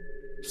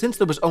 Since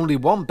there was only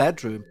one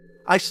bedroom,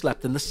 I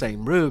slept in the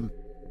same room.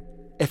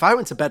 If I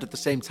went to bed at the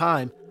same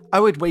time, I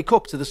would wake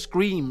up to the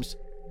screams,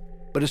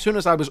 but as soon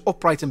as I was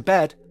upright in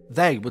bed,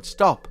 they would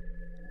stop.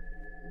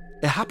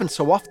 It happened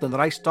so often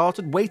that I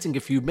started waiting a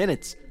few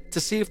minutes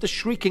to see if the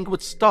shrieking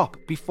would stop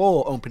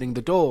before opening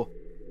the door.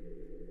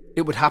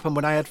 It would happen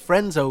when I had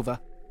friends over,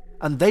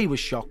 and they were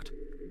shocked,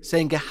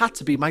 saying it had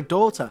to be my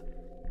daughter,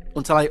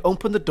 until I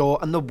opened the door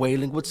and the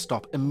wailing would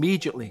stop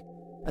immediately,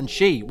 and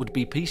she would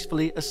be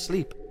peacefully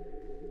asleep.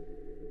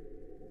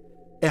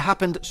 It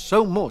happened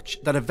so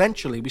much that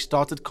eventually we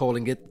started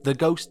calling it the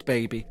ghost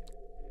baby.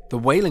 The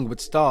wailing would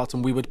start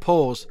and we would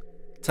pause,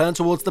 turn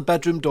towards the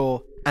bedroom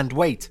door, and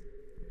wait.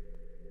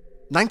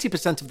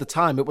 90% of the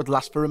time it would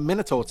last for a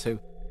minute or two,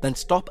 then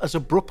stop as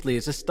abruptly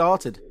as it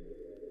started.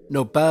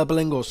 No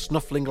burbling or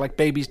snuffling like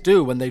babies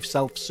do when they've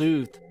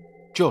self-soothed.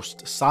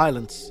 Just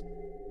silence.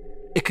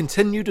 It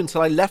continued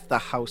until I left the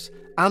house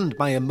and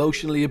my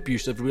emotionally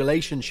abusive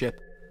relationship,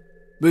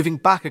 moving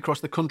back across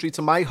the country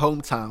to my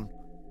hometown.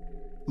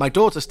 My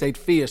daughter stayed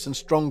fierce and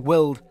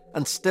strong-willed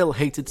and still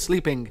hated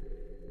sleeping,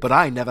 but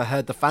I never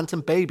heard the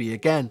phantom baby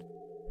again.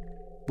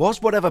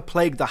 Was whatever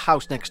plagued the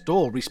house next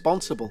door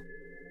responsible?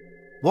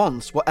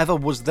 Once whatever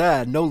was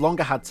there no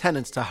longer had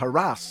tenants to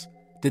harass,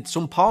 did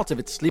some part of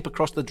it sleep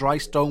across the dry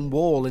stone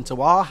wall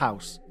into our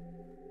house?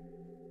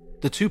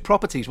 The two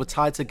properties were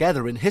tied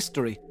together in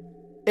history.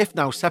 If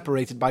now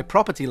separated by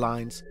property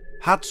lines,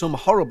 had some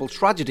horrible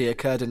tragedy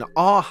occurred in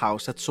our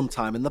house at some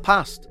time in the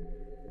past?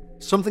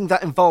 Something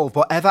that involved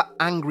whatever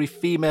angry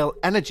female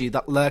energy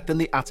that lurked in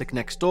the attic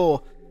next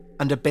door,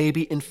 and a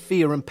baby in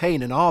fear and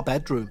pain in our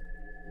bedroom.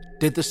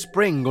 Did the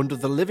spring under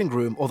the living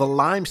room or the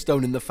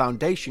limestone in the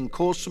foundation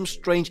cause some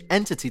strange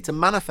entity to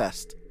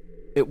manifest?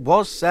 It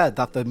was said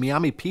that the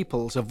Miami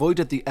peoples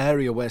avoided the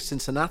area where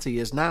Cincinnati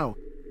is now,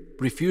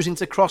 refusing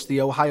to cross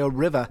the Ohio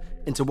River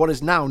into what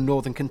is now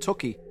northern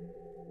Kentucky,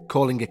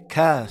 calling it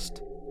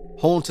cursed,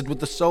 haunted with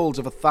the souls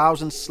of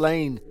 1,000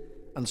 slain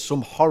and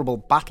some horrible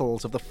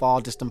battles of the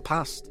far distant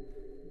past.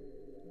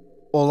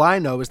 All I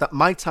know is that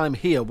my time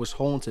here was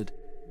haunted.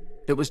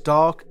 It was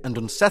dark and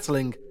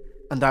unsettling,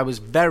 and I was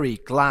very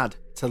glad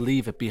to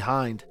leave it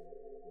behind.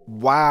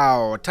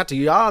 Wow,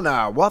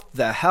 Tatiana, what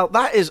the hell?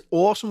 That is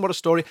awesome. What a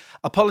story.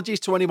 Apologies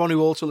to anyone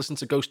who also listens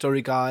to Ghost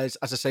Story Guys.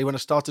 As I say, when I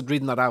started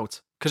reading that out,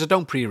 because I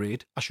don't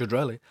pre-read, I should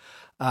really,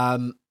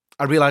 I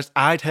realised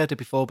I'd heard it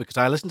before because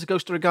I listened to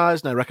Ghost Story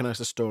Guys and I recognised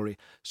the story.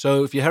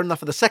 So if you're hearing that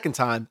for the second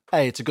time,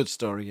 hey, it's a good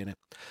story in it.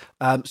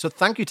 So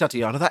thank you,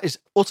 Tatiana. That is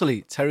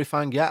utterly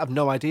terrifying. Yeah, I've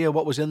no idea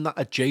what was in that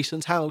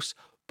adjacent house,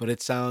 but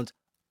it sounds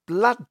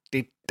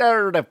bloody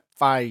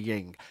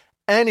terrifying.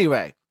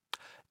 Anyway,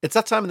 it's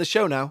that time in the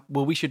show now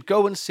where we should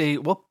go and see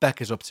what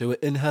Becca's up to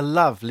in her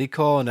lovely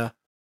corner.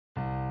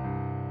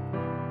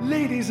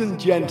 Ladies and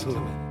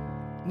gentlemen,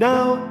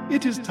 now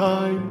it is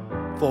time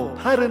for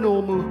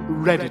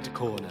Paranormal Reddit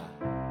Corner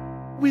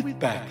with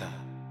Becca.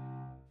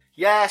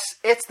 Yes,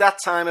 it's that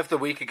time of the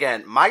week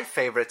again. My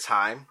favourite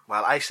time.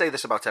 Well, I say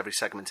this about every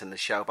segment in the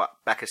show, but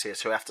Becca's here,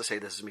 so I have to say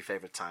this is my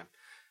favourite time.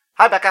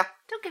 Hi, Becca.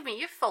 Don't give me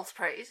your false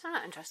praise. I'm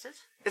not interested.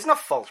 It's not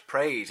false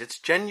praise. It's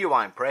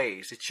genuine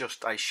praise. It's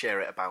just I share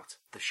it about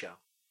the show.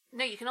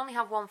 No, you can only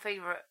have one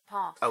favourite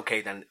part.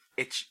 Okay, then.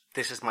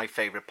 This is my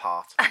favourite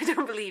part. I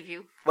don't believe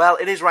you. Well,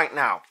 it is right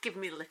now. Give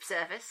me lip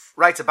service.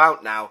 Right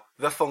about now,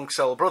 the Funk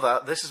Soul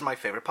Brother. This is my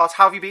favourite part.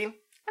 How have you been?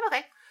 I'm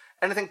okay.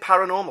 Anything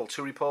paranormal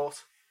to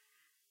report?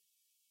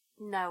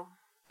 No.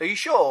 Are you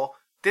sure?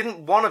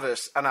 Didn't one of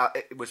us, and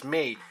it was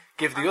me,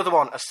 give the other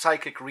one a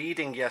psychic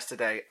reading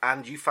yesterday,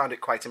 and you found it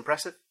quite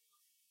impressive?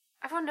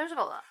 Everyone knows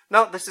about that.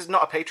 No, this is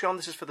not a Patreon.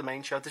 This is for the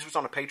main show. This was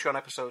on a Patreon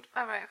episode.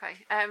 Oh, right, okay.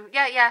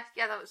 Yeah,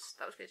 that was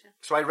good, yeah.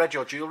 So I read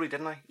your jewellery,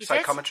 didn't I? You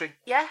Psychometry. did?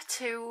 Yeah,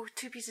 two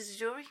pieces of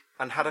jewellery.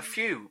 And had a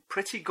few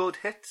pretty good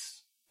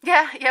hits.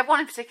 Yeah,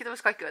 one in particular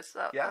was quite good, so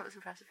that was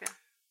impressive, yeah.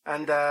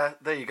 And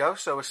there you go.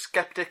 So a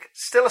skeptic,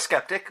 still a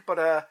skeptic, but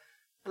a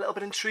little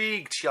bit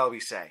intrigued, shall we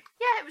say.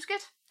 Yeah, it was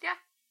good, yeah.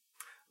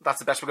 That's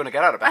the best we're going to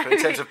get out of Becca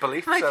in terms of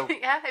belief. So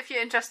yeah, if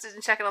you're interested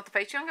in checking out the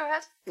Patreon, go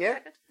ahead. Yeah,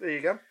 there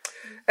you go.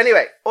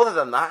 Anyway, other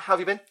than that, how have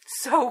you been?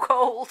 So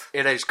cold.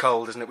 It is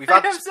cold, isn't it? We've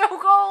had I'm so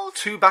cold.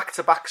 2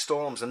 back-to-back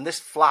storms, and this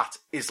flat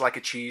is like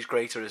a cheese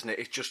grater, isn't it?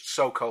 It's just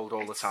so cold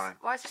all the time.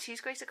 Why is the cheese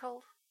grater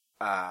cold?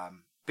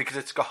 Because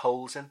it's got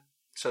holes in,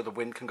 so the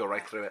wind can go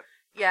right through it.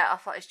 Yeah, I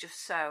thought it's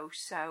just so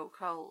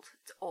cold.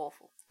 It's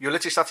awful. You're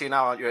literally sat here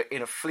now, aren't you,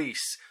 in a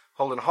fleece,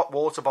 holding a hot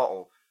water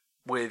bottle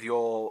with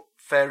your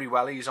fairy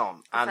wellies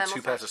on and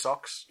 2 pairs of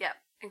socks. Yeah,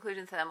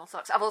 including thermal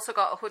socks. I've also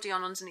got a hoodie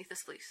on underneath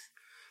this fleece.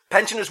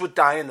 Pensioners would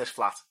die in this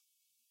flat,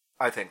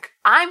 I think.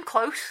 I'm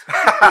close.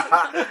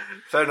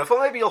 Fair enough.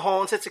 Well, maybe you'll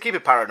haunt it to keep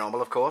it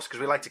paranormal, of course, because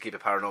we like to keep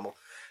it paranormal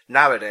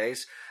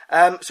nowadays.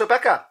 So,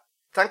 Becca,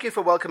 thank you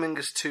for welcoming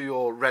us to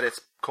your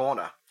Reddit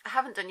corner. I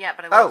haven't done yet,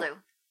 but I will do.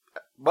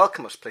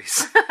 Welcome us,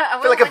 please. I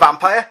feel like a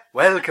vampire.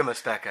 Welcome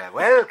us, Becca.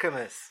 Welcome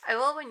us. I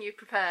will when you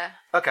prepare.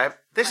 Okay,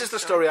 this is the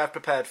story I've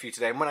prepared for you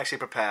today. And when I say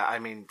prepare, I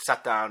mean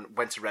sat down,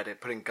 went to Reddit,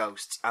 put in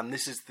ghosts. And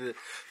this is the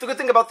good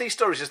thing about these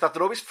stories is that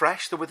they're always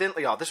fresh. They're within.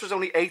 They are. This was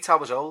only 8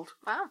 hours old.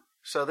 Wow.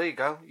 So there you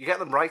go. You get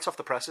them right off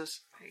the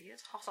presses.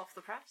 It's hot off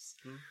the press.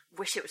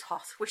 Wish it was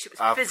hot. Wish it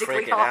was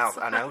physically hot.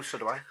 Out. I know, so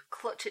do I.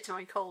 Clutch it to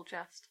my cold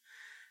chest.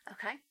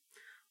 Okay.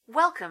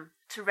 Welcome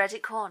to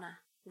Reddit Corner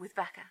with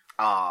Becca.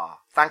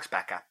 Thanks,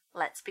 Becca.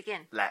 Let's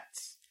begin.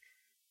 Let's.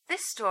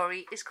 This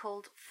story is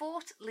called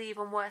Fort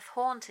Leavenworth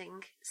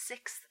Haunting,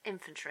 6th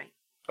Infantry.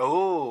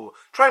 Oh,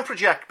 try and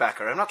project,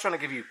 Becca. I'm not trying to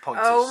give you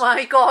pointers. Oh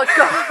my God,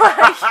 go away.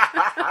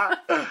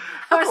 I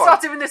would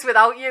start doing this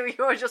without you.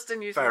 You were just a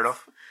nuisance. Fair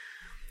enough.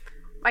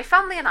 My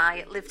family and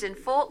I lived in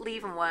Fort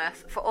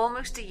Leavenworth for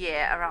almost a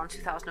year around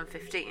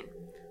 2015.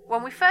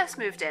 When we first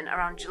moved in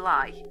around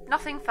July,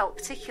 nothing felt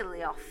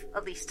particularly off,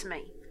 at least to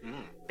me.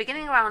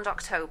 Beginning around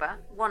October,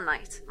 one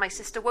night, my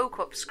sister woke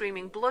up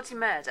screaming bloody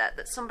murder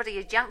that somebody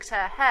had yanked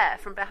her hair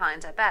from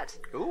behind her bed.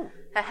 Ooh.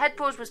 Her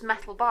headboard was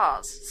metal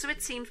bars, so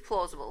it seemed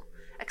plausible,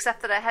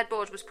 except that her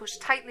headboard was pushed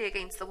tightly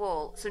against the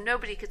wall, so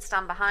nobody could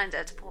stand behind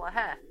her to pull her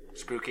hair.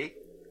 Spooky.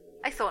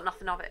 I thought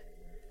nothing of it.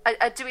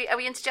 Are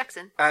we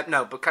interjecting?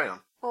 No, but carry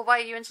on. Well, why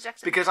are you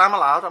interjecting? Because I'm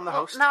allowed, I'm the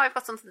host. Now I've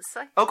got something to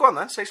say. Oh, go on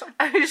then, say something.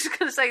 I was just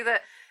going to say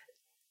that,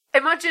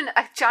 imagine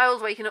a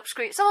child waking up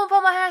screaming, someone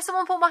pull my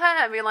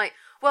hair, and being like,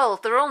 well,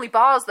 there are only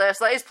bars there,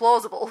 so that is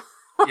plausible.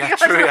 Yeah,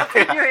 true,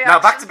 yeah. Now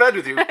back to bed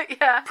with you.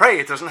 Yeah. Pray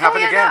it doesn't happen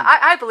again. No,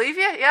 I believe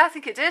you. Yeah, I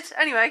think it did.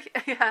 Anyway,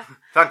 yeah.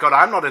 Thank God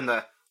I'm not in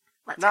there.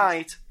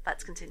 Night.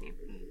 Let's continue.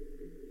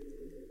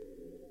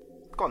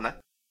 Go on then.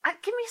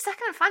 Give me a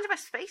second, I'm finding my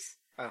space.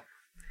 Oh.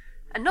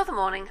 Another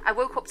morning, I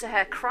woke up to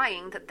her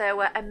crying that there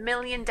were 1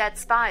 million dead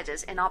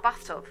spiders in our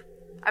bathtub.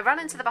 I ran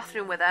into the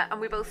bathroom with her, and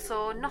we both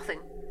saw nothing.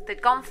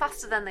 They'd gone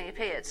faster than they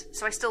appeared,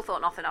 so I still thought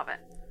nothing of it.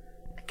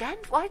 Again?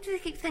 Why do they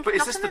keep thinking But is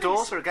nothing this the of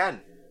these? daughter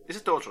again? Is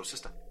it daughter or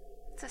sister?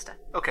 Sister.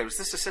 Okay, was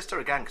this the sister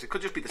again? Because it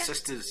could just be the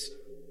sisters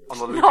on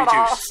the loopy Not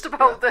juice. asked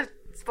about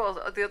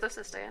the other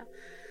sister,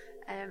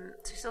 yeah.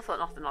 So we still thought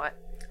nothing of it.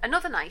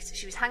 Another night,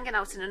 she was hanging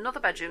out in another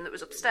bedroom that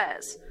was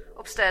upstairs.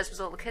 Upstairs was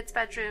all the kids'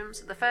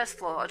 bedrooms. The first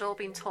floor had all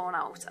been torn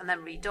out and then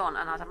redone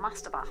and had a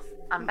master bath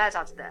and bed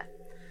added there.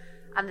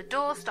 And the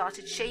door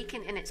started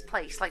shaking in its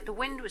place like the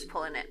wind was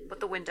pulling it, but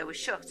the window was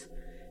shut.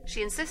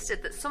 She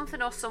insisted that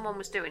something or someone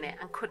was doing it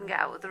and couldn't get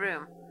out of the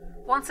room.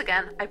 Once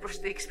again, I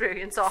brushed the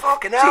experience off.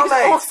 Fucking hell, She's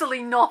mate.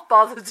 utterly not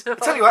bothered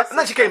about Tell you what, this. and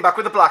then she came back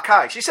with a black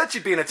eye. She said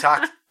she'd been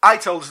attacked. I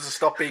told her to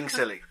stop being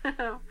silly.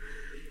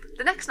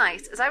 The next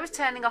night, as I was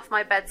turning off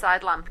my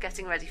bedside lamp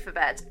getting ready for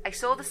bed, I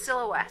saw the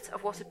silhouette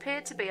of what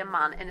appeared to be a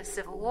man in a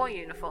Civil War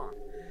uniform.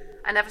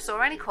 I never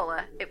saw any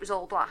colour, it was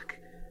all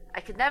black. I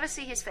could never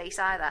see his face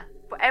either,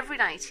 but every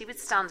night he would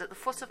stand at the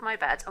foot of my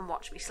bed and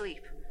watch me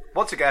sleep.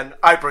 Once again,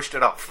 I brushed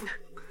it off.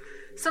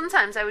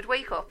 Sometimes I would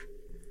wake up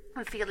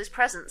and feel his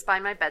presence by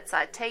my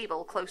bedside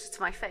table closer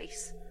to my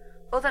face.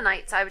 Other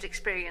nights I would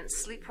experience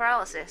sleep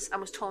paralysis and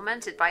was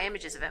tormented by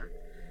images of him.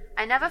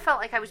 I never felt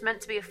like I was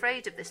meant to be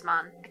afraid of this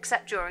man,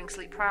 except during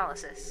sleep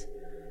paralysis.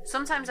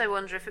 Sometimes I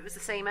wonder if it was the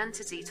same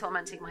entity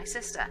tormenting my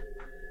sister.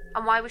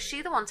 And why was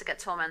she the one to get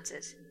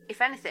tormented? If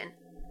anything,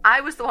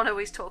 I was the one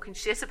always talking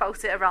shit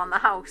about it around the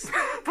house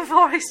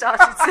before I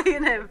started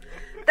seeing him.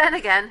 Then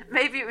again,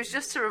 maybe it was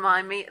just to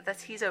remind me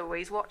that he's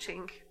always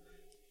watching.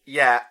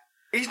 Yeah,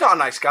 he's not a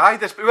nice guy.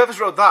 Whoever's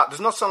wrote that does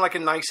not sound like a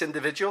nice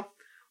individual.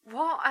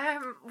 What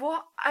an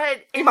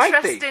He might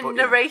be, interesting but,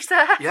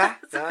 narrator.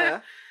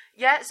 Yeah.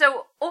 Yeah,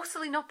 so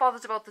utterly not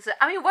bothered about this.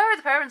 I mean, where are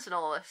the parents in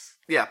all this?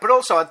 Yeah, but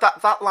also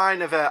that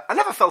line of, I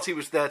never felt he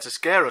was there to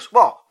scare us.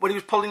 What? When he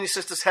was pulling your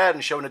sister's hair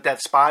and showing her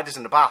dead spiders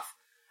in the bath,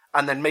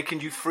 and then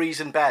making you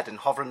freeze in bed and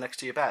hovering next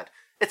to your bed.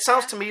 It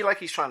sounds to me like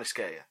he's trying to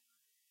scare you.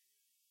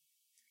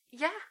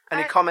 Yeah.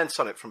 Any comments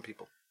on it from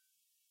people?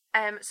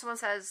 Someone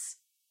says,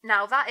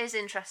 now that is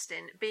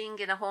interesting. Being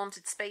in a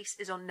haunted space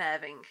is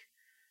unnerving.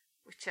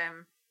 Which,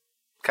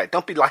 Okay,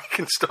 don't be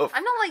liking stuff.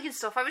 I'm not liking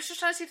stuff. I was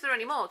just trying to see if there are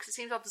any more, because it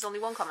seems like there's only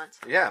one comment.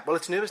 Yeah, well,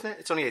 it's new, isn't it?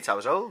 It's only 8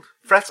 hours old.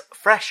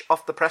 Fresh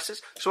off the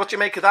presses. So what do you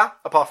make of that?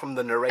 Apart from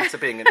the narrator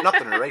being... not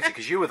the narrator,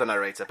 because you were the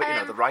narrator,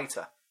 but, the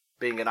writer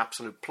being an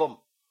absolute plum.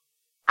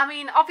 I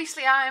mean,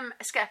 obviously I'm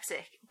a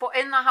skeptic, but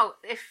in the house,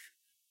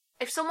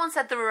 if someone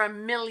said there were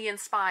 1 million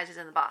spiders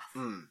in the bath,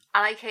 and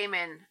I came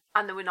in,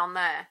 and there were none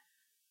there,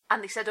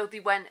 and they said, oh,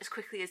 they went as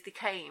quickly as they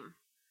came...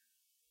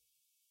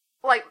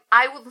 Like,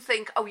 I wouldn't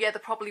think, oh yeah,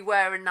 there probably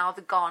were and now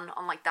they're gone,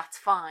 and like, that's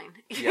fine.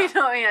 Yeah. You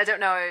know what I mean? I don't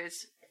know.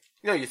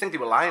 You think they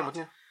were lying,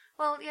 wouldn't you?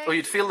 Well, yeah. Or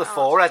you'd feel the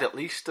forehead at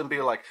least and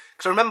be like...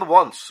 Because I remember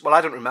once, well,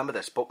 I don't remember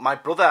this, but my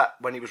brother,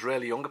 when he was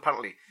really young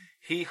apparently,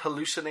 he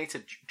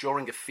hallucinated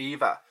during a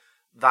fever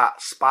that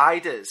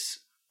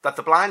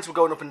the blinds were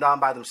going up and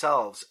down by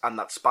themselves and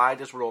that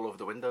spiders were all over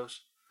the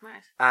windows.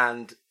 Right.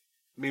 And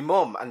me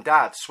mum and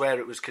dad swear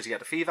it was because he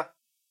had a fever.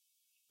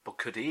 But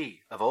could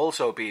he have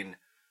also been...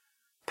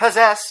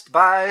 possessed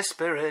by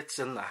spirits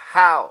in the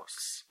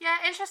house? Yeah,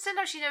 interesting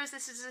how she knows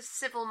this is a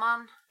Civil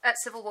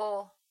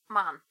War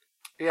man.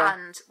 Yeah.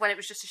 And when it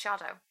was just a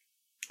shadow.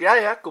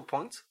 Yeah, good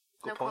point.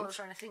 No colours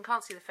or anything,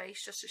 can't see the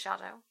face, just a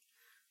shadow.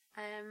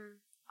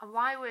 And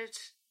why would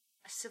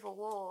a Civil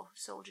War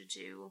soldier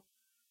do,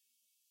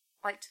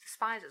 like, to the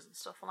spiders and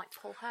stuff and, like,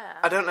 pull hair?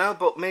 I don't know,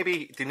 but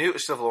maybe they knew it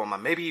was Civil War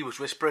man. Maybe he was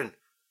whispering,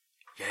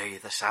 yay,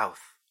 the South.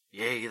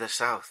 Yay, the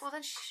South. Well,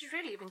 then she should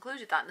really have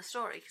included that in the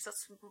story, because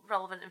that's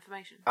relevant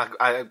information.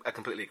 I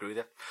completely agree with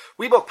you.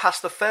 We walked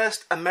past the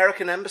first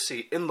American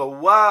embassy in the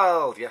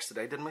world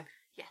yesterday, didn't we?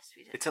 Yes,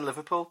 we did. It's in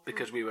Liverpool,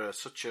 because we were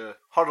such a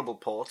horrible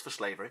port for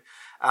slavery.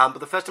 But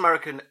the first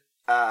American,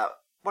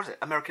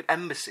 American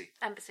embassy?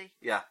 Embassy.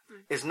 Yeah.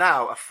 Is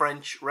now a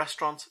French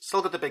restaurant.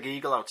 Still got the big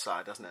eagle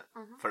outside, hasn't it?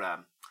 Mm-hmm. For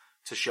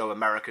to show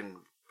American...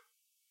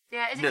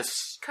 Yeah, is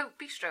it Cote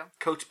Bistro?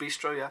 Cote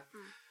Bistro, yeah.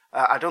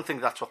 I don't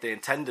think that's what they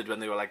intended when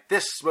they were like,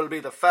 this will be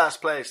the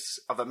first place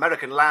of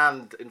American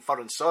land in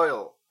foreign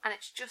soil. And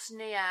it's just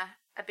near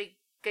a big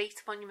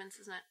gate monument,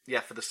 isn't it?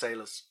 Yeah, for the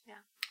sailors. Yeah.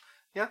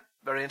 Yeah,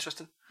 very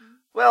interesting. Mm-hmm.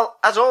 Well,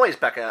 as always,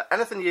 Becca,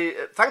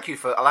 thank you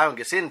for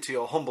allowing us into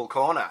your humble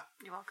corner.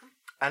 You're welcome.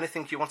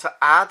 Anything you want to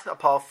add,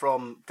 apart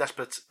from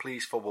desperate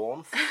pleas for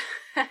warmth?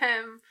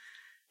 I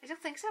don't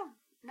think so.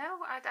 No,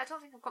 I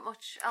don't think I've got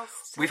much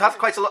else to We've had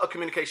quite a lot of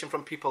communication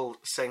from people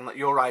saying that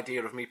your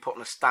idea of me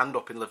putting a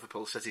stand-up in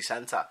Liverpool city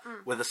centre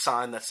with a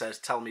sign that says,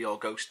 tell me your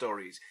ghost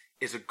stories,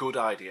 is a good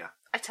idea.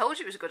 I told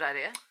you it was a good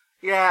idea.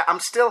 Yeah, I'm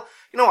still...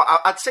 You know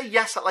what, I'd say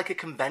yes at like a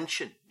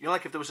convention. You know,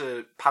 like if there was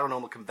a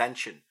paranormal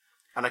convention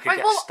and I could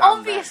get a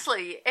stand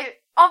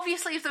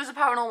obviously if there was a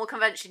paranormal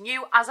convention,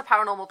 you, as a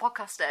paranormal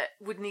podcaster,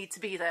 would need to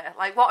be there.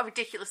 Like, what a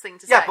ridiculous thing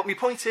to say. Yeah, but my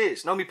point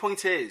is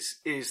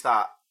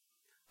that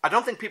I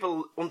don't think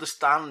people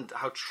understand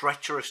how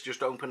treacherous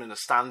just opening a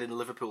stand in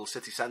Liverpool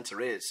city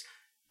centre is,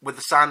 with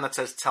the sign that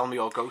says, tell me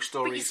your ghost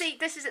stories. But you see,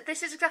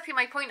 this is exactly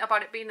my point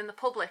about it being in the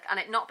public and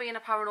it not being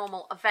a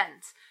paranormal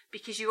event,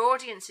 because your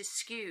audience is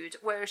skewed,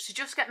 whereas to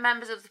just get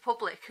members of the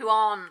public who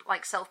aren't,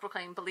 like,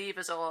 self-proclaimed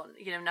believers or,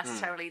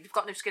 necessarily, they've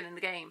got no skin in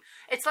the game.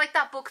 It's like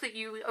that book that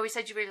you always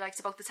said you really liked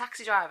about the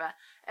taxi driver.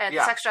 The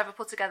taxi driver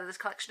put together this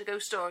collection of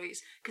ghost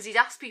stories, because he'd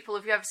asked people,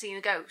 have you ever seen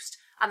a ghost?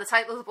 And the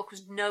title of the book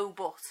was No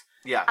But.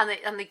 Yeah.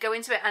 And they go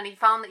into it, and he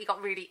found that he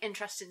got really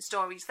interesting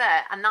stories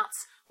there, and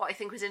that's what I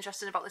think was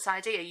interesting about this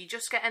idea. You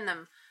just get in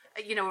them,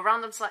 a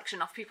random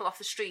selection of people off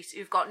the street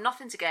who've got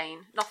nothing to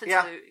gain, nothing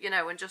to lose, and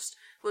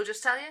we'll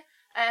just tell you.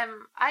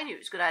 I knew it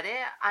was a good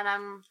idea, and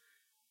I'm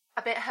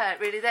a bit hurt,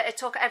 really, that it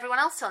took everyone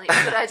else telling you it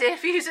was a good idea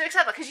for you to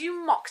accept that, because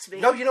you mocked me.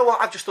 No, you know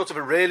what? I've just thought of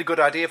a really good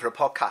idea for a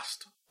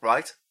podcast,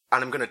 right?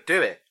 And I'm going to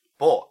do it,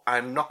 but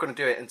I'm not going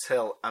to do it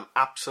until I'm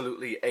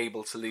absolutely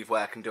able to leave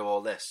work and do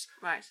all this.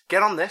 Right.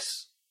 Get on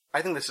this.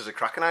 I think this is a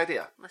cracking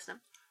idea. Listen.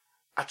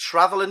 A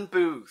travelling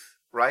booth,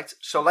 right?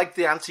 So like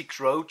the Antiques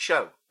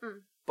Roadshow,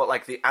 but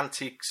like the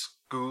Antiques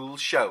School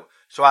Show.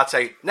 So I'd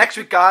say, next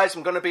week, guys,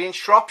 I'm going to be in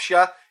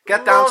Shropshire.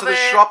 Get down to the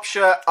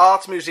Shropshire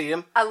Art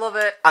Museum. I love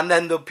it. And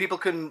then the people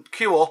can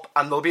queue up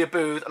and there'll be a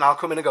booth and I'll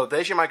come in and go,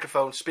 there's your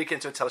microphone, speak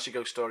into it, tell us your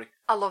ghost story.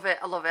 I love it.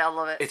 I love it. I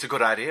love it. It's a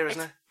good idea,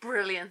 isn't it?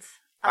 Brilliant.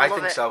 I love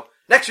think it. so.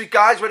 Next week,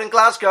 guys, we're in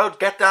Glasgow.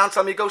 Get down,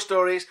 tell me your ghost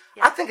stories.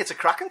 Yeah. I think it's a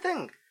cracking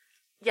thing.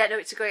 Yeah, no,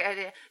 it's a great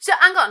idea. So,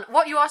 hang on.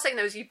 What you are saying,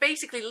 though, is you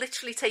basically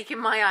literally taking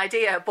my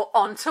idea, but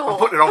on tour. I'm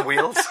putting it on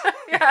wheels.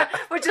 Yeah,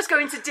 we're just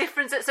going to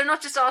different... So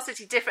not just our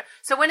city, different...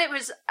 So when it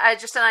was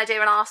just an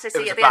idea in our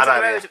city at the end of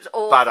the road, it was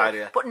awful. Bad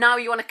idea. But now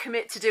you want to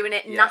commit to doing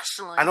it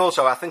nationally. And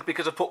also, I think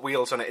because I put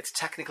wheels on it, it's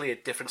technically a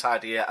different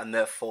idea and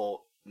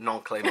therefore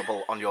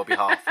non-claimable on your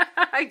behalf.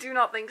 I do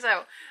not think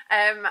so.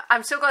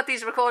 I'm so glad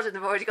these are recorded.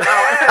 They've already gone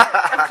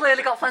out. I've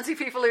clearly got plenty of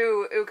people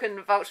who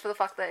can vouch for the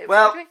fact that it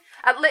was me.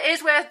 It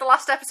is where the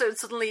last episode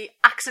suddenly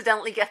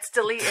accidentally gets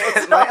deleted.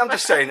 It might, I'm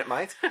just saying it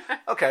might.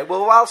 Okay,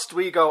 well, whilst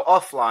we go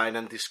offline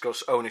and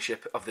discuss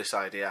ownership of this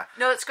idea...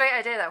 No, it's a great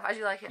idea, though. I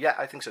do like it. Yeah,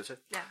 I think so too.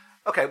 Yeah.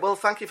 Okay, well,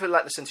 thank you for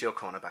letting us into your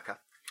corner, Becca.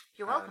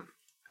 You're welcome.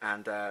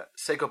 And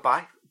say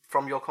goodbye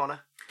from your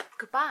corner.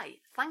 Goodbye.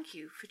 Thank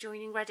you for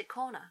joining Reddit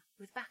Corner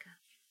with Becca.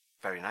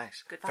 Very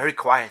nice. Goodbye. Very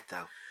quiet,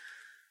 though.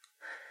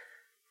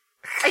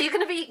 Are you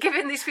going to be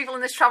giving these people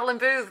in this travelling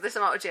booth this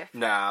amount of GIF?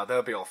 No,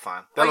 they'll be all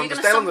fine. They'll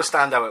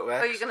understand how it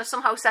works. Or are you going to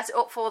somehow set it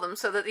up for them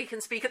so that they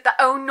can speak at their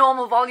own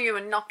normal volume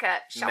and not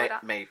get shouted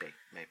at? Maybe.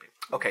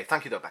 Okay,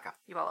 thank you though, Becca.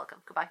 You are welcome.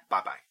 Goodbye.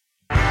 Bye-bye.